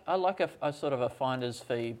like a sort of a finder's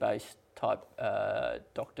fee based type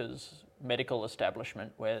doctor's medical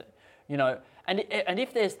establishment where, and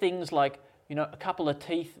if there's things like, a couple of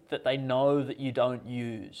teeth that they know that you don't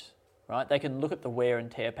use. Right? They can look at the wear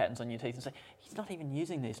and tear patterns on your teeth and say, he's not even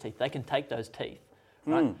using these teeth. They can take those teeth,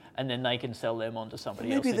 right? And then they can sell them on to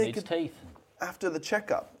somebody else who needs teeth. After the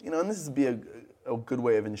checkup, and this would be a good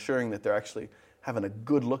way of ensuring that they're actually having a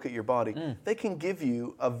good look at your body. They can give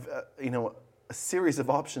you a series of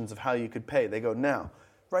options of how you could pay. They go,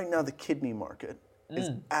 right now the kidney market is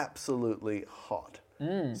absolutely hot.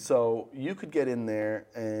 So you could get in there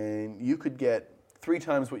and you could get 3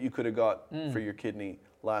 times what you could have got for your kidney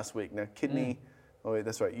last week. Now, kidney, oh wait,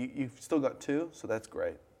 that's right. You've still got 2, so that's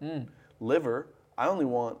great. Liver, I only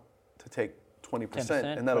want to take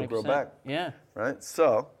 20%, and that'll 20%. Grow back. Yeah. Right?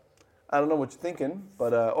 So, I don't know what you're thinking,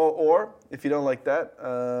 but, or if you don't like that,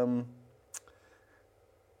 I'm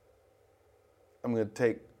going to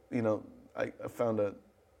take, I found a.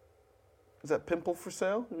 Is that pimple for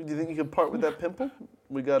sale? Do you think you could part with that pimple?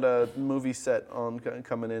 We got a movie set on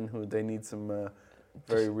coming in who they need some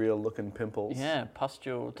very real looking pimples. Yeah,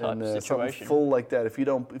 pustule type and, situation. Something full like that. If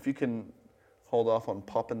you can hold off on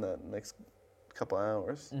popping that next couple of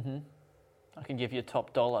hours. Mm-hmm. I can give you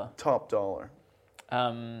top dollar. Top dollar.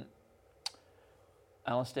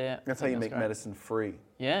 Alistair. That's how you make medicine free.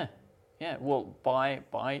 Yeah. Yeah. Well, by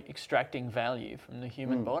extracting value from the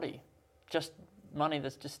human body. Just money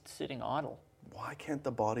that's just sitting idle. Why can't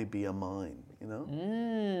the body be a mine, you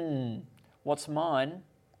know? What's mine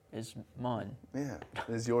is mine. Yeah,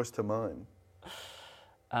 it's yours to mine.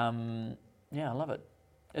 Yeah, I love it.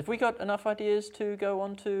 Have we got enough ideas to go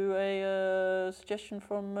on to a suggestion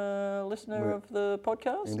from a listener of the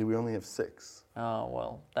podcast? Indeed, we only have 6. Oh,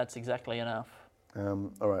 well, that's exactly enough.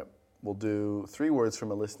 All right, we'll do 3 words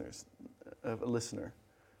from a listener,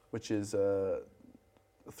 which is $3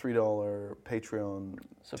 Patreon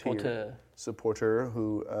supporter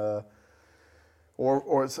who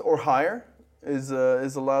or higher is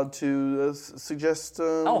allowed to suggest.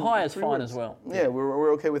 Higher is 3 fine words. as well. Yeah,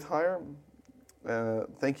 we're okay with higher.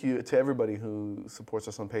 Thank you to everybody who supports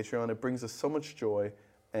us on Patreon. It brings us so much joy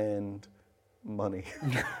and money,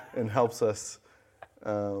 and helps us.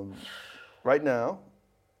 Right now,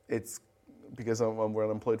 it's because we're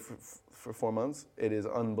unemployed for 4 months. It is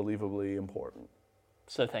unbelievably important.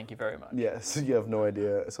 So thank you very much. Yes, you have no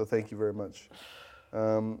idea. So thank you very much.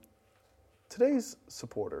 Today's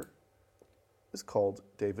supporter is called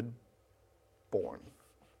David Bourne.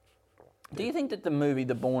 Do you think that the movie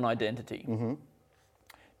The Bourne Identity? Mm-hmm.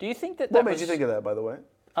 Do you think that? What made you think of that, by the way?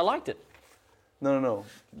 I liked it. No.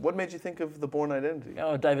 What made you think of The Bourne Identity?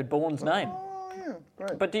 Oh, David Bourne's name. Oh, yeah,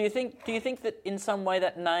 right. But do you think that in some way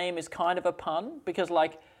that name is kind of a pun? Because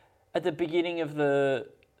like at the beginning of the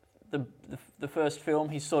first film,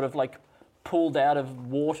 he's sort of like pulled out of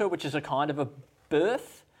water, which is a kind of a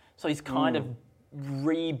birth. So he's kind of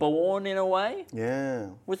reborn in a way. Yeah.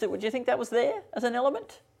 Would you think that was there as an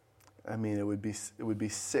element? I mean, it would be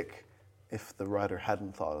sick if the writer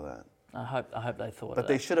hadn't thought of that. I hope they thought of that. But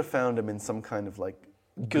they should have found him in some kind of like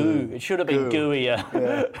goo. It should have been gooier.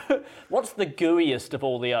 Yeah. What's the gooiest of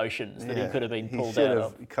all the oceans that he could have been pulled out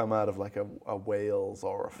of? He should have come out of like a whale's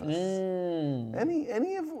orifice. Any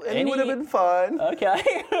would have been fine. Okay.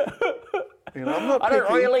 You know, I'm not picky. I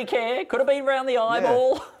don't really care. Could have been around the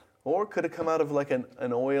eyeball. Yeah. Or could have come out of like an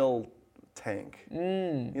oil tank.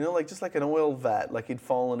 You know, like just like an oil vat. Like he'd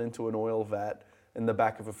fallen into an oil vat in the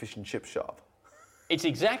back of a fish and chip shop. It's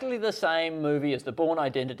exactly the same movie as The Bourne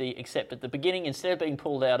Identity, except at the beginning, instead of being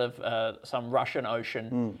pulled out of some Russian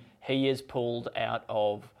ocean, he is pulled out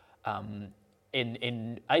of,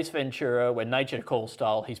 in Ace Ventura, when nature calls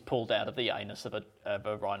style, he's pulled out of the anus of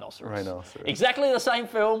a rhinoceros. Exactly the same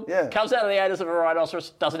film, comes out of the anus of a rhinoceros,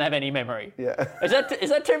 doesn't have any memory. Yeah. Is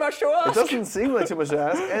that too much to ask? It doesn't seem like too much to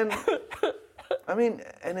ask. And, I mean,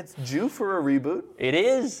 and it's due for a reboot. It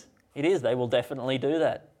is. They will definitely do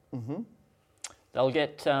that. Mm-hmm. They'll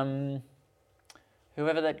get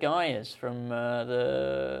whoever that guy is from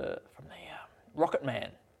the Rocket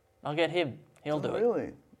Man. I'll get him. He'll do it.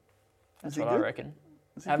 Really? That's what I reckon.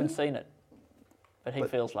 Haven't seen it, but he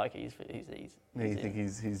feels like he's. Yeah, you think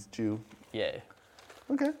he's due? Yeah.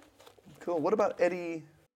 Okay. Cool. What about Eddie?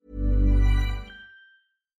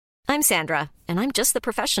 I'm Sandra, and I'm just the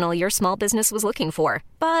professional your small business was looking for.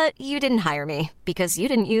 But you didn't hire me because you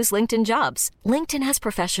didn't use LinkedIn Jobs. LinkedIn has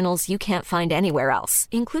professionals you can't find anywhere else,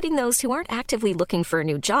 including those who aren't actively looking for a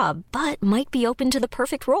new job, but might be open to the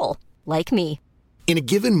perfect role, like me. In a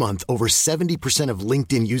given month, over 70% of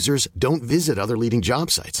LinkedIn users don't visit other leading job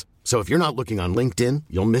sites. So if you're not looking on LinkedIn,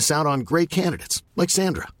 you'll miss out on great candidates like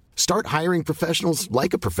Sandra. Start hiring professionals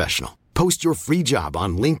like a professional. Post your free job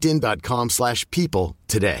on linkedin.com/people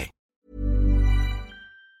today.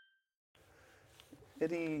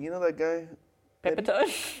 Eddie, you know that guy?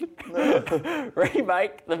 Pepitone? No.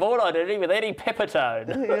 Remake The Bourne Identity with Eddie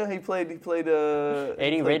Pepitone. Yeah, he played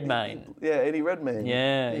Eddie Redmayne. Eddie Redmayne.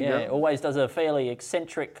 Yeah. Always does a fairly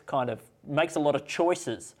eccentric kind of, makes a lot of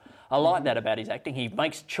choices. I like that about his acting. He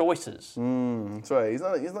makes choices. That's right. He's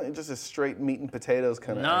not just a straight meat and potatoes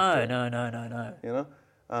kind of actor. No. You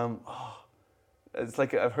know? It's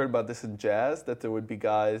like I've heard about this in jazz, that there would be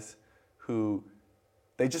guys who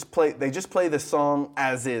they just play the song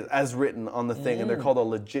as is, as written on the thing, and they're called a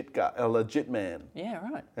legit man. Yeah,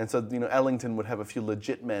 right. And so, you know, Ellington would have a few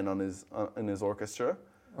legit men in his orchestra.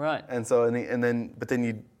 Right. And so but then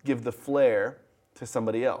you give the flair to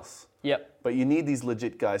somebody else. Yep. But you need these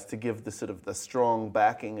legit guys to give the sort of the strong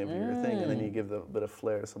backing of your thing, and then you give the bit of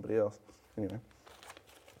flair to somebody else. Anyway,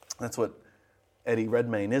 that's what Eddie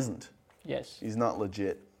Redmayne isn't. Yes. He's not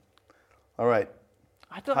legit. All right.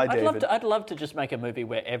 I'd David. love to just make a movie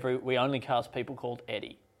where we only cast people called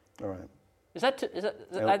Eddie. All right.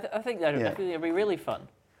 I think that'd be really fun.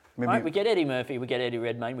 Right? We get Eddie Murphy, we get Eddie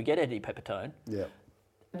Redmayne, we get Eddie Pepitone. Yeah.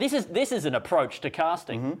 This is an approach to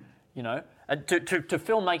casting, you know, and to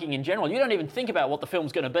filmmaking in general. You don't even think about what the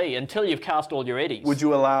film's going to be until you've cast all your Eddies. Would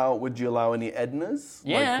you allow any Ednas?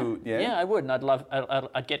 Yeah, Like yeah, I would, and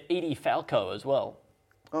I'd get Edie Falco as well.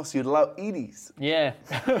 Oh, so you'd allow Eddies? Yeah.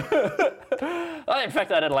 In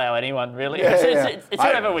fact, I'd allow anyone, really. Yeah, It's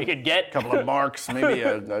whatever we could get. A couple of Marks, maybe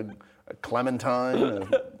a Clementine, a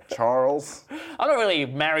Charles. I'm not really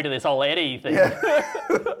married to this whole Eddie thing. Yeah.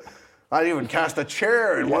 I'd even cast a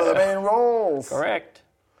chair in one of the main roles. Correct.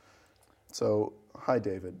 So, hi,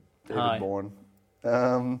 David. David Hi. Bourne.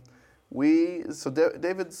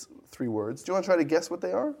 David's 3 words. Do you want to try to guess what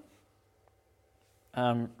they are?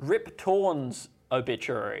 Rip Torn's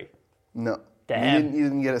obituary. No. Damn. You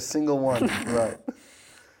didn't get a single one. Right. Do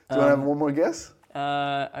you want to have one more guess?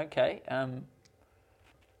 Okay.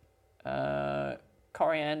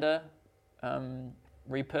 Coriander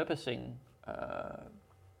repurposing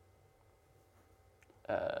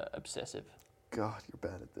obsessive. God,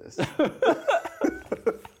 you're bad at this.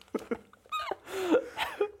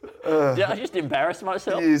 Did I just embarrass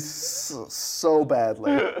myself? You so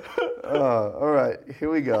badly. All right, here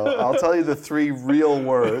we go. I'll tell you the 3 real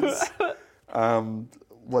words,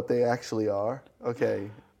 what they actually are. Okay,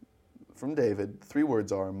 from David, 3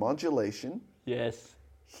 words are modulation, Yes.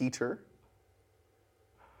 heater,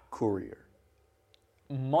 courier.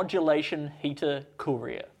 Modulation, heater,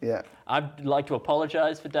 courier. Yeah. I'd like to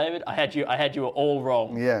apologise for David. I had you all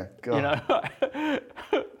wrong. Yeah, God. You know,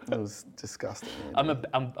 That was disgusting. I'm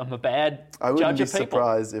a bad I wouldn't judge be of people.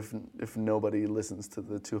 surprised if nobody listens to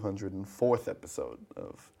the 204th episode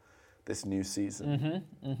of this new season.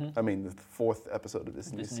 I mean, the 4th episode of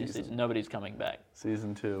this new season. Nobody's coming back.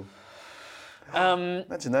 Season 2.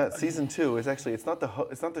 Imagine that. Season 2 is actually, it's not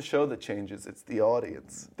the show that changes, it's the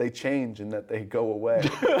audience. They change in that they go away.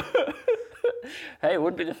 Hey, it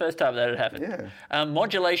wouldn't be the first time that had happened. Yeah.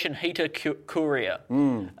 Modulation, heater, courier.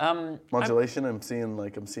 Modulation, I'm seeing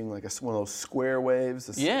like one of those square waves.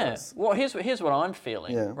 Yeah. Well, here's what I'm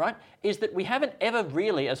feeling, Yeah. right? Is that we haven't ever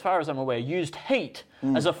really, as far as I'm aware, used heat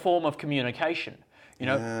as a form of communication. You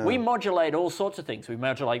know, we modulate all sorts of things. We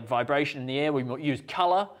modulate vibration in the air. We use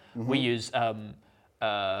color. We use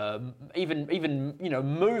even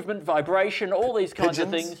movement, vibration, all these kinds of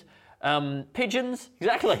things. Pigeons,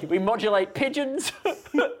 exactly. We modulate pigeons.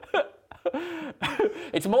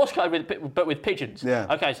 It's Morse code, but with pigeons. Yeah.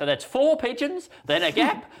 Okay, so that's 4 pigeons, then a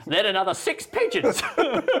gap, then another 6 pigeons.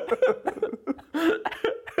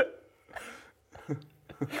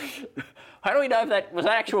 How do we know if that was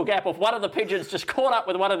an actual gap, or if one of the pigeons just caught up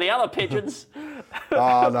with one of the other pigeons?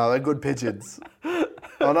 Oh, no, they're good pigeons.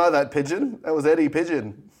 Oh, no, that pigeon. That was Eddie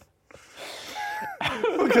Pigeon.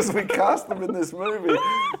 Because we cast them in this movie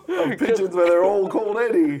of pigeons where they're all called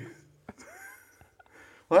Eddie.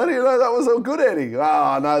 Well, how do you know that was a good Eddie?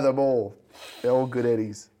 I know them all. They're all good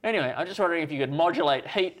Eddies. Anyway, I'm just wondering if you could modulate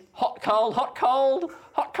heat, hot, cold, hot, cold,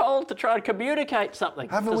 hot, cold to try and communicate something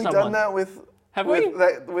Haven't to we someone. done that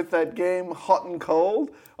with that game, Hot and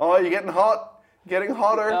Cold? Oh, you're getting hot, getting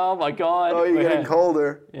hotter. Oh my God. Oh, you're Yeah. getting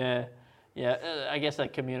colder. Yeah. Yeah, I guess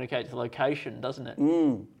that communicates location, doesn't it?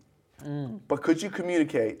 But could you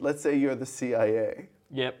communicate? Let's say you're the CIA,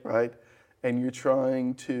 Yep. right? And you're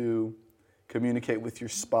trying to communicate with your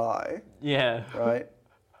spy, Yeah. right?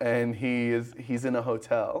 And he's in a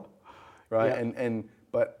hotel, right? Yeah.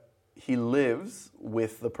 But he lives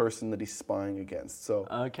with the person that he's spying against. So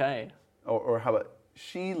Okay. or how about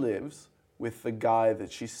she lives with the guy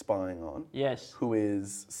that she's spying on, Yes. who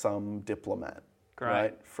is some diplomat, Great.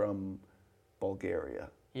 right, from Bulgaria,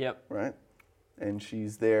 Yep. right? And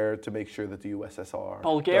she's there to make sure that the USSR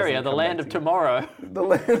Bulgaria, doesn't the come land back of together. tomorrow. The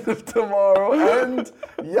land of tomorrow and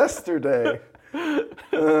yesterday.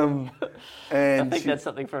 And I think that's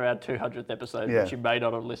something for our 200th episode, Yeah. which you may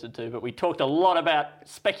not have listened to, but we talked a lot about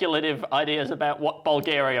speculative ideas about what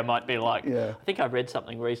Bulgaria might be like. Yeah. I think I read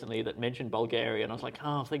something recently that mentioned Bulgaria, and I was like,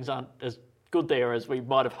 oh, things aren't as good there as we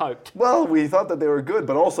might have hoped. well, we thought that they were good,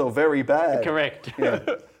 but also very bad. Correct. Yeah.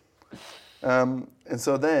 And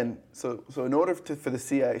so then, so in order for the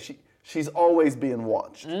CIA, she's always being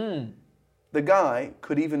watched. The guy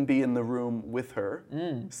could even be in the room with her,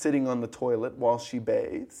 sitting on the toilet while she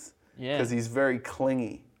bathes, Yeah. because he's very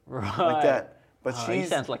clingy, Right. like that. But Oh, he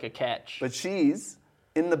sounds like a catch. But she's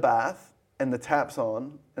in the bath, and the tap's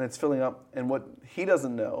on, and it's filling up. And what he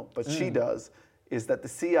doesn't know, but she does, is that the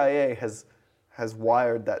CIA has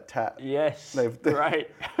wired that tap. Yes. They've- Right.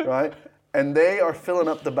 Right? And they are filling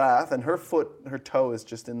up the bath, and her toe is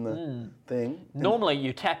just in the thing. Normally,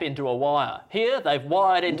 you tap into a wire. Here, they've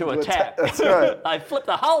wired into a tap. That's right. They flip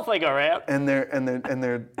the whole thing around. And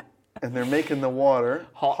they're making the water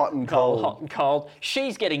hot and cold. Hot and cold.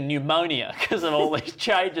 She's getting pneumonia because of all these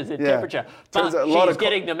changes in Yeah. temperature. Turns But out a lot she's of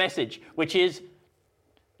getting the message, which is,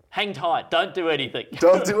 hang tight, don't do anything.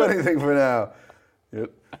 Don't do anything for now. You're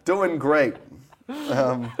doing great.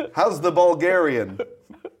 How's the Bulgarian?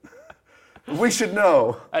 We should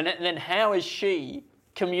know. And then how is she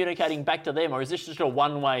communicating back to them, or is this just a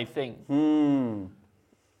one-way thing?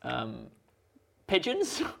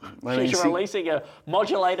 Pigeons? She's releasing a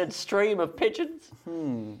modulated stream of pigeons?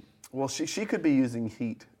 Well, she could be using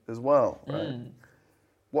heat as well, right?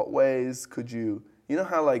 What ways could you know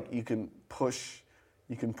how like you can push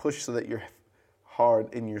so that you're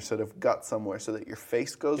hard in your sort of gut somewhere so that your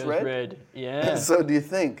face goes red? Yeah. So do you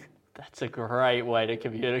think That's a great way to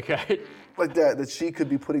communicate. like that she could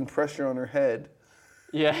be putting pressure on her head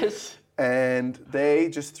Yes. and they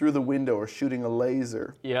just through the window are shooting a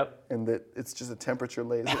laser Yep. and that it's just a temperature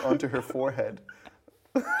laser onto her forehead?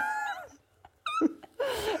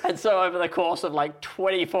 And so over the course of like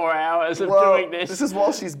 24 hours of Well, doing this. this is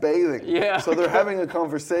while she's bathing. Yeah. So they're having a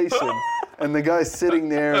conversation, and the guy's sitting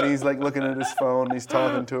there, and he's like looking at his phone, and he's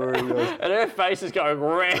talking to her. He goes, and her face is going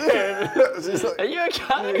red. she's like, Are you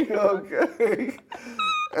okay? okay.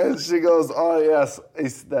 And she goes, oh yes,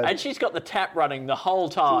 it's that. And she's got the tap running the whole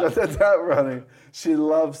time. Got that tap running. She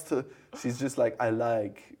loves to. She's just like, I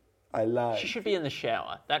like. She should be in the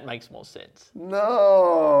shower. That makes more sense.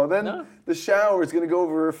 No, then No? the shower is gonna go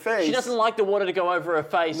over her face. She doesn't like the water to go over her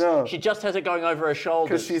face. No. She just has it going over her shoulders.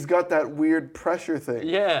 because she's got that weird pressure thing.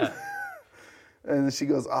 Yeah. And she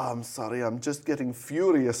goes, oh, I'm sorry, I'm just getting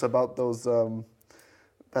furious about those,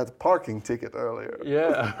 that parking ticket earlier.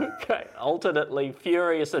 Yeah. Okay. Alternately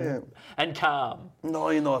furious and calm. No,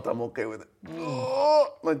 you know what, I'm okay with it.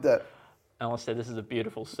 Oh, like that. Alistair, this is a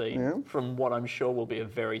beautiful scene Yeah. from what I'm sure will be a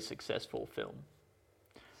very successful film.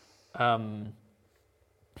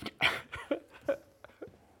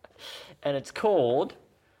 And it's called.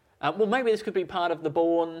 Well, maybe this could be part of the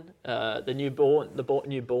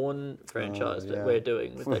Newborn franchise that yeah. we're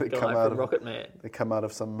doing with They that come guy out from of- Rocket Man. They come out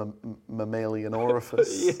of some mammalian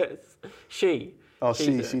orifice. Yes, she. Oh,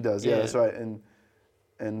 She's she does. Yeah, that's right.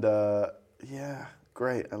 And yeah,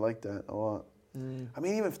 great. I like that a lot. I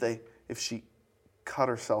mean, even if she cut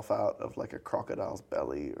herself out of like a crocodile's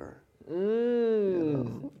belly or.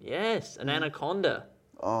 Yes, an anaconda.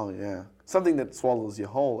 Oh yeah, something that swallows you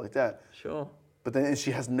whole like that. Sure. But then she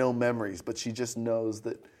has no memories, but she just knows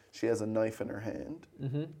that she has a knife in her hand,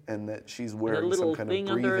 and that she's And a wearing little some kind thing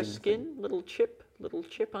of breathing under her thing. skin, little chip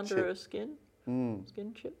under Chip. her skin.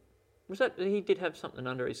 Skin chip. Was that he did have something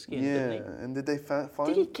under his skin, Yeah, didn't and did they find? he?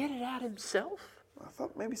 Did he get it out himself? I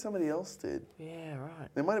thought maybe somebody else did. Yeah, right.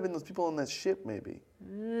 There might have been those people on that ship, maybe.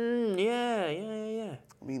 Yeah.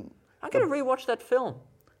 I mean, I gotta rewatch that film.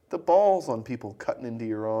 the balls on people cutting into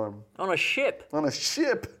your arm On a ship. on a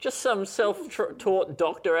ship. Just some self-taught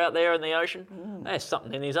doctor out there in the ocean. There's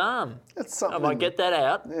something in his arm. That's something. I might get that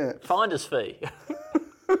out. Yeah. Finder's fee.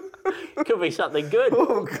 Could be something good.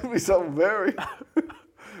 Oh, could be something very.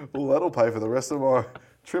 Well, that'll pay for the rest of our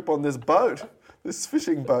trip on this boat, this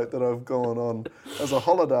fishing boat that I've gone on as a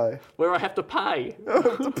holiday. Where I have to pay.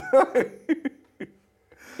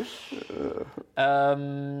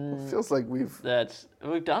 Feels like we've.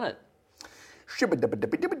 We've done it. You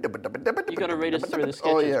gotta read us through the sketches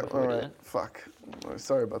Oh yeah, before all we do right. Fuck. Oh,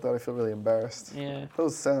 sorry about that. I feel really embarrassed. Yeah.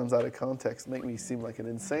 Those sounds out of context make me seem like an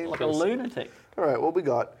insane Like a person. lunatic. All right, what we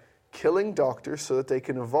got? Killing doctors so that they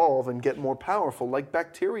can evolve and get more powerful, like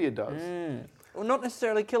bacteria does. Well, not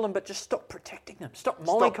necessarily kill them, but just stop protecting them. Stop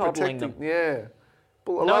Stop mollycoddling them. Yeah.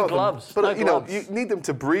 But No allow them- gloves, But no you know, gloves. you need them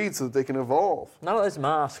to breed so that they can evolve. None of those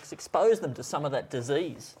masks. Expose them to some of that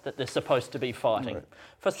disease that they're supposed to be fighting. Right.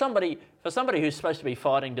 For somebody who's supposed to be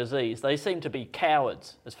fighting disease, they seem to be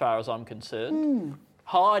cowards, as far as I'm concerned,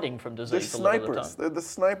 hiding from They're disease a lot of the snipers. time. They're the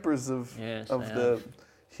snipers of Yes, of they the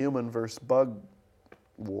human versus bug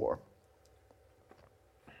war.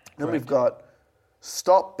 Then we've got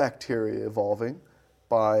stop bacteria evolving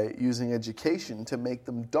by using education to make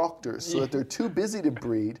them doctors so that they're too busy to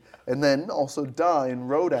breed and then also die in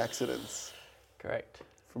road accidents Correct.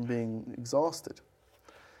 from being exhausted.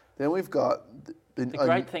 Then we've got The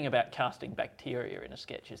great thing about casting bacteria in a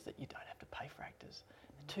sketch is that you don't have to pay for actors.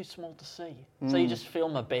 They're too small to see. So you just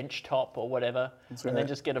film a bench top or whatever and then right.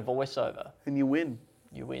 just get a voiceover. and you win.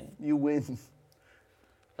 You win. You win.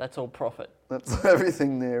 That's all profit. That's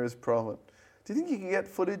everything there is profit. Do you think you could get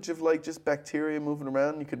footage of like just bacteria moving around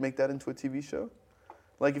and you could make that into a TV show?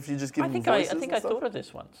 Like if you just give I them think voices I think and I stuff? thought of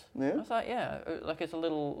this once. Yeah? I was like, yeah, like it's a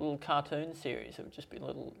little cartoon series. It would just be a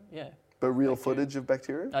little, But real footage of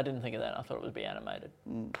bacteria? I didn't think of that. I thought it would be animated.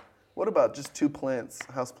 What about just two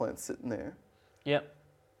house plants sitting there? Yep.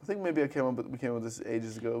 I think maybe we came up with this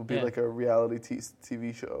ages ago. It would be Yeah. like a reality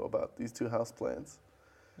TV show about these two house plants.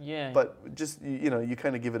 Yeah. But just, you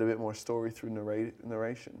kind of give it a bit more story through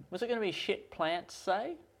narration. Was it going to be shit plants,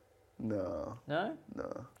 say? No. No?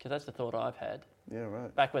 No. Because that's the thought I've had. Yeah,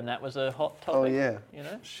 right. Back when that was a hot topic. Oh, yeah. You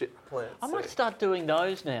know? Shit plants. I might start doing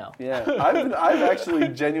those now. Yeah, I've actually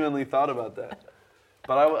genuinely thought about that.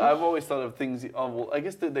 But I've always thought of things, I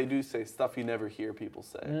guess that they do say stuff you never hear people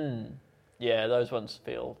say. Yeah, those ones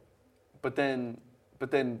feel... But then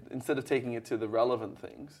instead of taking it to the relevant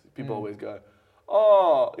things, people always go,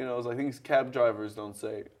 oh, it's like things cab drivers don't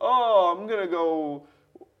say, oh, I'm going to go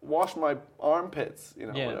wash my armpits,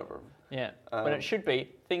 whatever. Yeah, but it should be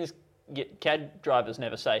things cab drivers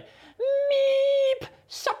never say. Meep,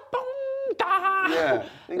 sapong da, Yeah.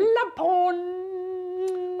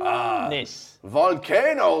 lapon-ness.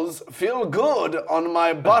 Volcanoes feel good on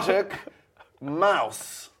my buttock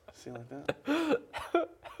mouse. See like that?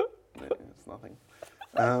 It's nothing.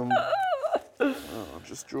 I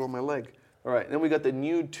just drew on my leg. All right, then we got the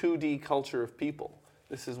new 2D culture of people.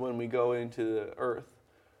 This is when we go into the earth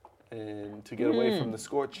and to get away from the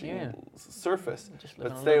scorching surface,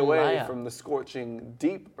 but stay away layer. from the scorching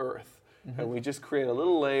deep earth. And we just create a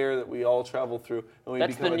little layer that we all travel through. And we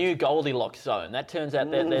That's the become new Goldilocks zone. That turns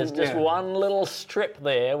out that there's just one little strip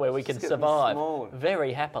there where we can getting survive smaller.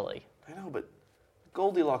 very happily. I know, but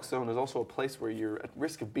Goldilocks zone is also a place where you're at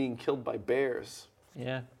risk of being killed by bears.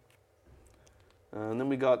 Yeah. And then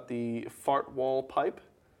we got the fart wall pipe,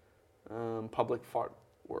 public fart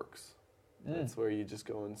works. That's where you just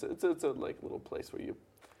go and it's a like little place where you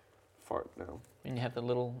fart now. And you have the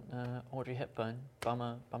little Audrey Hepburn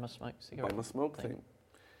bummer smoke cigarette. Bum a smoke thing.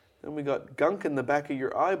 Then we got gunk in the back of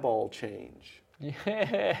your eyeball change. Yes.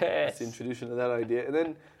 That's the introduction to that idea. And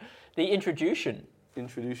then The introduction.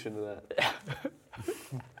 introduction to that.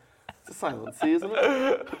 It's a silent C, isn't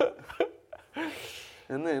it?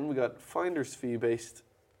 And then we got finder's fee based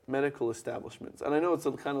medical establishments. And I know it's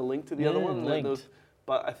a kind of linked to the other one. Linked.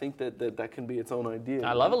 But I think that can be its own idea.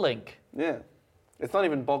 I love a link. Yeah. It's not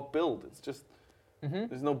even bulk billed. It's just,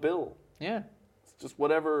 there's no bill. Yeah. It's just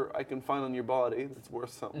whatever I can find on your body that's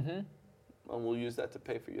worth something. And we'll use that to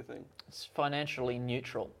pay for your thing. It's financially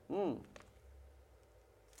neutral. And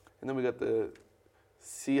then we got the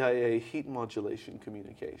CIA heat modulation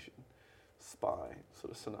communication spy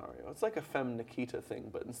sort of scenario. It's like a Femme Nikita thing,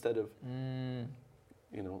 but instead of,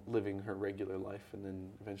 living her regular life and then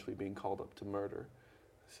eventually being called up to murder,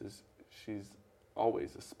 she's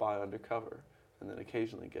always a spy undercover and then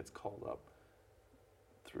occasionally gets called up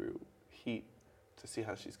through heat to see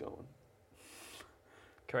how she's going.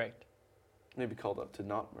 Correct. Maybe called up to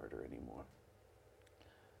not murder anymore.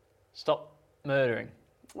 Stop murdering.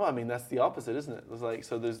 Well, I mean, that's the opposite, isn't it? It's like,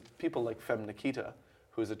 so there's people like Femme Nikita,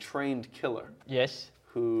 who is a trained killer, Yes.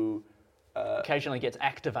 who Occasionally gets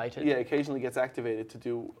activated. occasionally gets activated to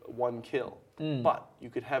do one kill. But you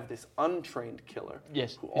could have this untrained killer.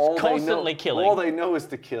 Yes, Who who's constantly killing. All they know is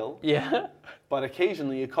to kill. Yeah. But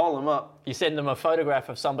occasionally you call them up. You send them a photograph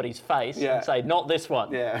of somebody's face Yeah. and say, not this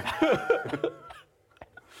one. Yeah.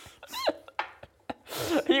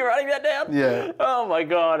 Are you writing that down? Yeah. Oh my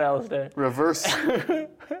God, Alistair. Reverse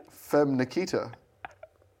Femme Nikita.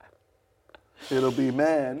 It'll be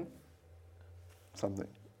man. Something.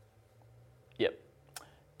 Yep.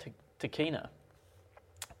 Takina.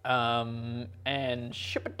 And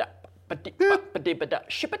ship it up.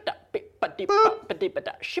 Ship it up.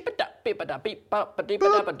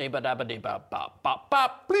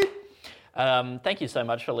 Thank you so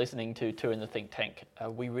much for listening to Two in the Think Tank.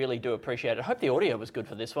 We really do appreciate it. I hope the audio was good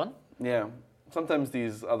for this one. Yeah. Sometimes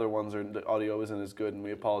these other ones the audio isn't as good, and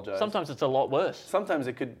we apologize. Sometimes it's a lot worse. Sometimes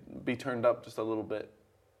it could be turned up just a little bit.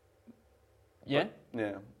 Yeah?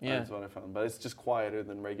 Yeah, Yeah. that's what I found. But it's just quieter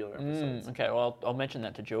than regular episodes. Okay, well, I'll mention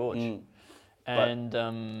that to George.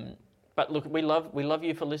 And but look, we love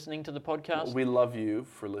you for listening to the podcast. We love you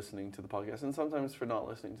for listening to the podcast, and sometimes for not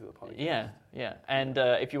listening to the podcast. Yeah. And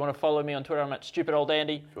if you want to follow me on Twitter, I'm at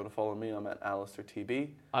StupidOldAndy. If you want to follow me, I'm at Alistair TB.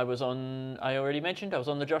 I already mentioned, I was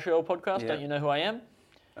on the Joshua Earl podcast. Yeah. Don't you know who I am?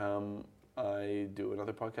 I do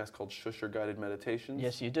another podcast called Shusher Guided Meditations.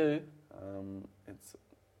 Yes, you do. It's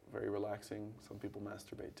very relaxing. Some people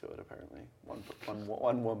masturbate to it, apparently.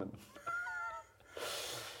 One woman.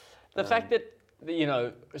 The fact that,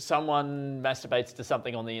 someone masturbates to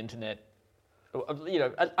something on the internet,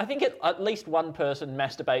 I think at least one person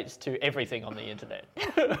masturbates to everything on the internet.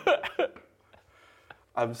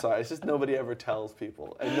 I'm sorry. It's just nobody ever tells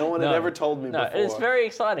people, and no one had ever told me before. No, it's very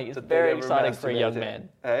exciting. It's very exciting for a young man.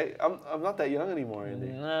 Hey, I'm not that young anymore, Andy.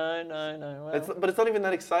 No. Well, But it's not even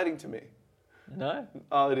that exciting to me. no?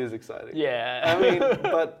 Oh, it is exciting. Yeah. I mean,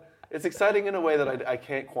 but it's exciting in a way that I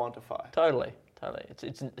can't quantify. Totally.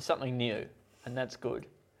 It's something new, and that's good.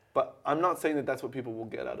 But I'm not saying that that's what people will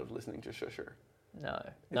get out of listening to Shusher.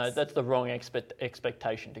 No, that's the wrong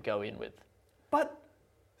expectation to go in with. But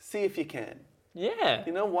see if you can. Yeah.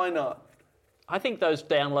 You know, why not? I think those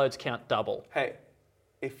downloads count double. Hey,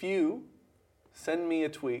 if you send me a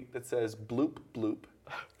tweet that says bloop bloop,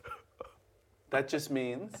 that just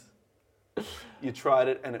means you tried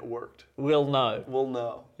it and it worked. We'll know. We'll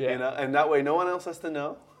know. Yeah. You know? And that way no one else has to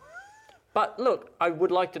know. But look, I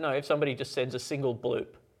would like to know if somebody just sends a single bloop.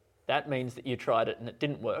 That means that you tried it and it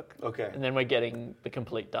didn't work. Okay. And then we're getting the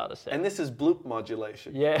complete data set. And this is bloop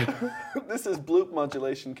modulation. Yeah. This is bloop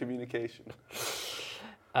modulation communication.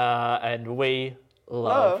 And we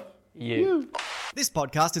love you. This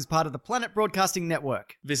podcast is part of the Planet Broadcasting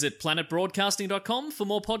Network. Visit planetbroadcasting.com for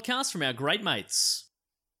more podcasts from our great mates.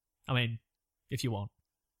 I mean, if you want.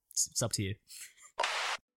 It's up to you.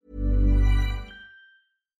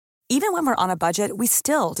 Even when we're on a budget, we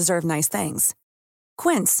still deserve nice things.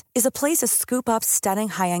 Quince is a place to scoop up stunning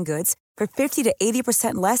high-end goods for 50 to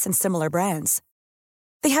 80% less than similar brands.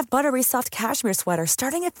 They have buttery soft cashmere sweaters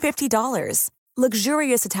starting at $50,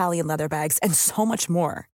 luxurious Italian leather bags, and so much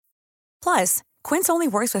more. Plus, Quince only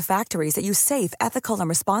works with factories that use safe, ethical, and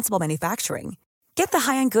responsible manufacturing. Get the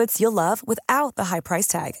high-end goods you'll love without the high price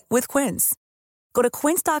tag with Quince. Go to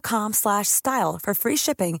quince.com/style for free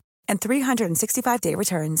shipping and 365-day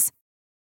returns.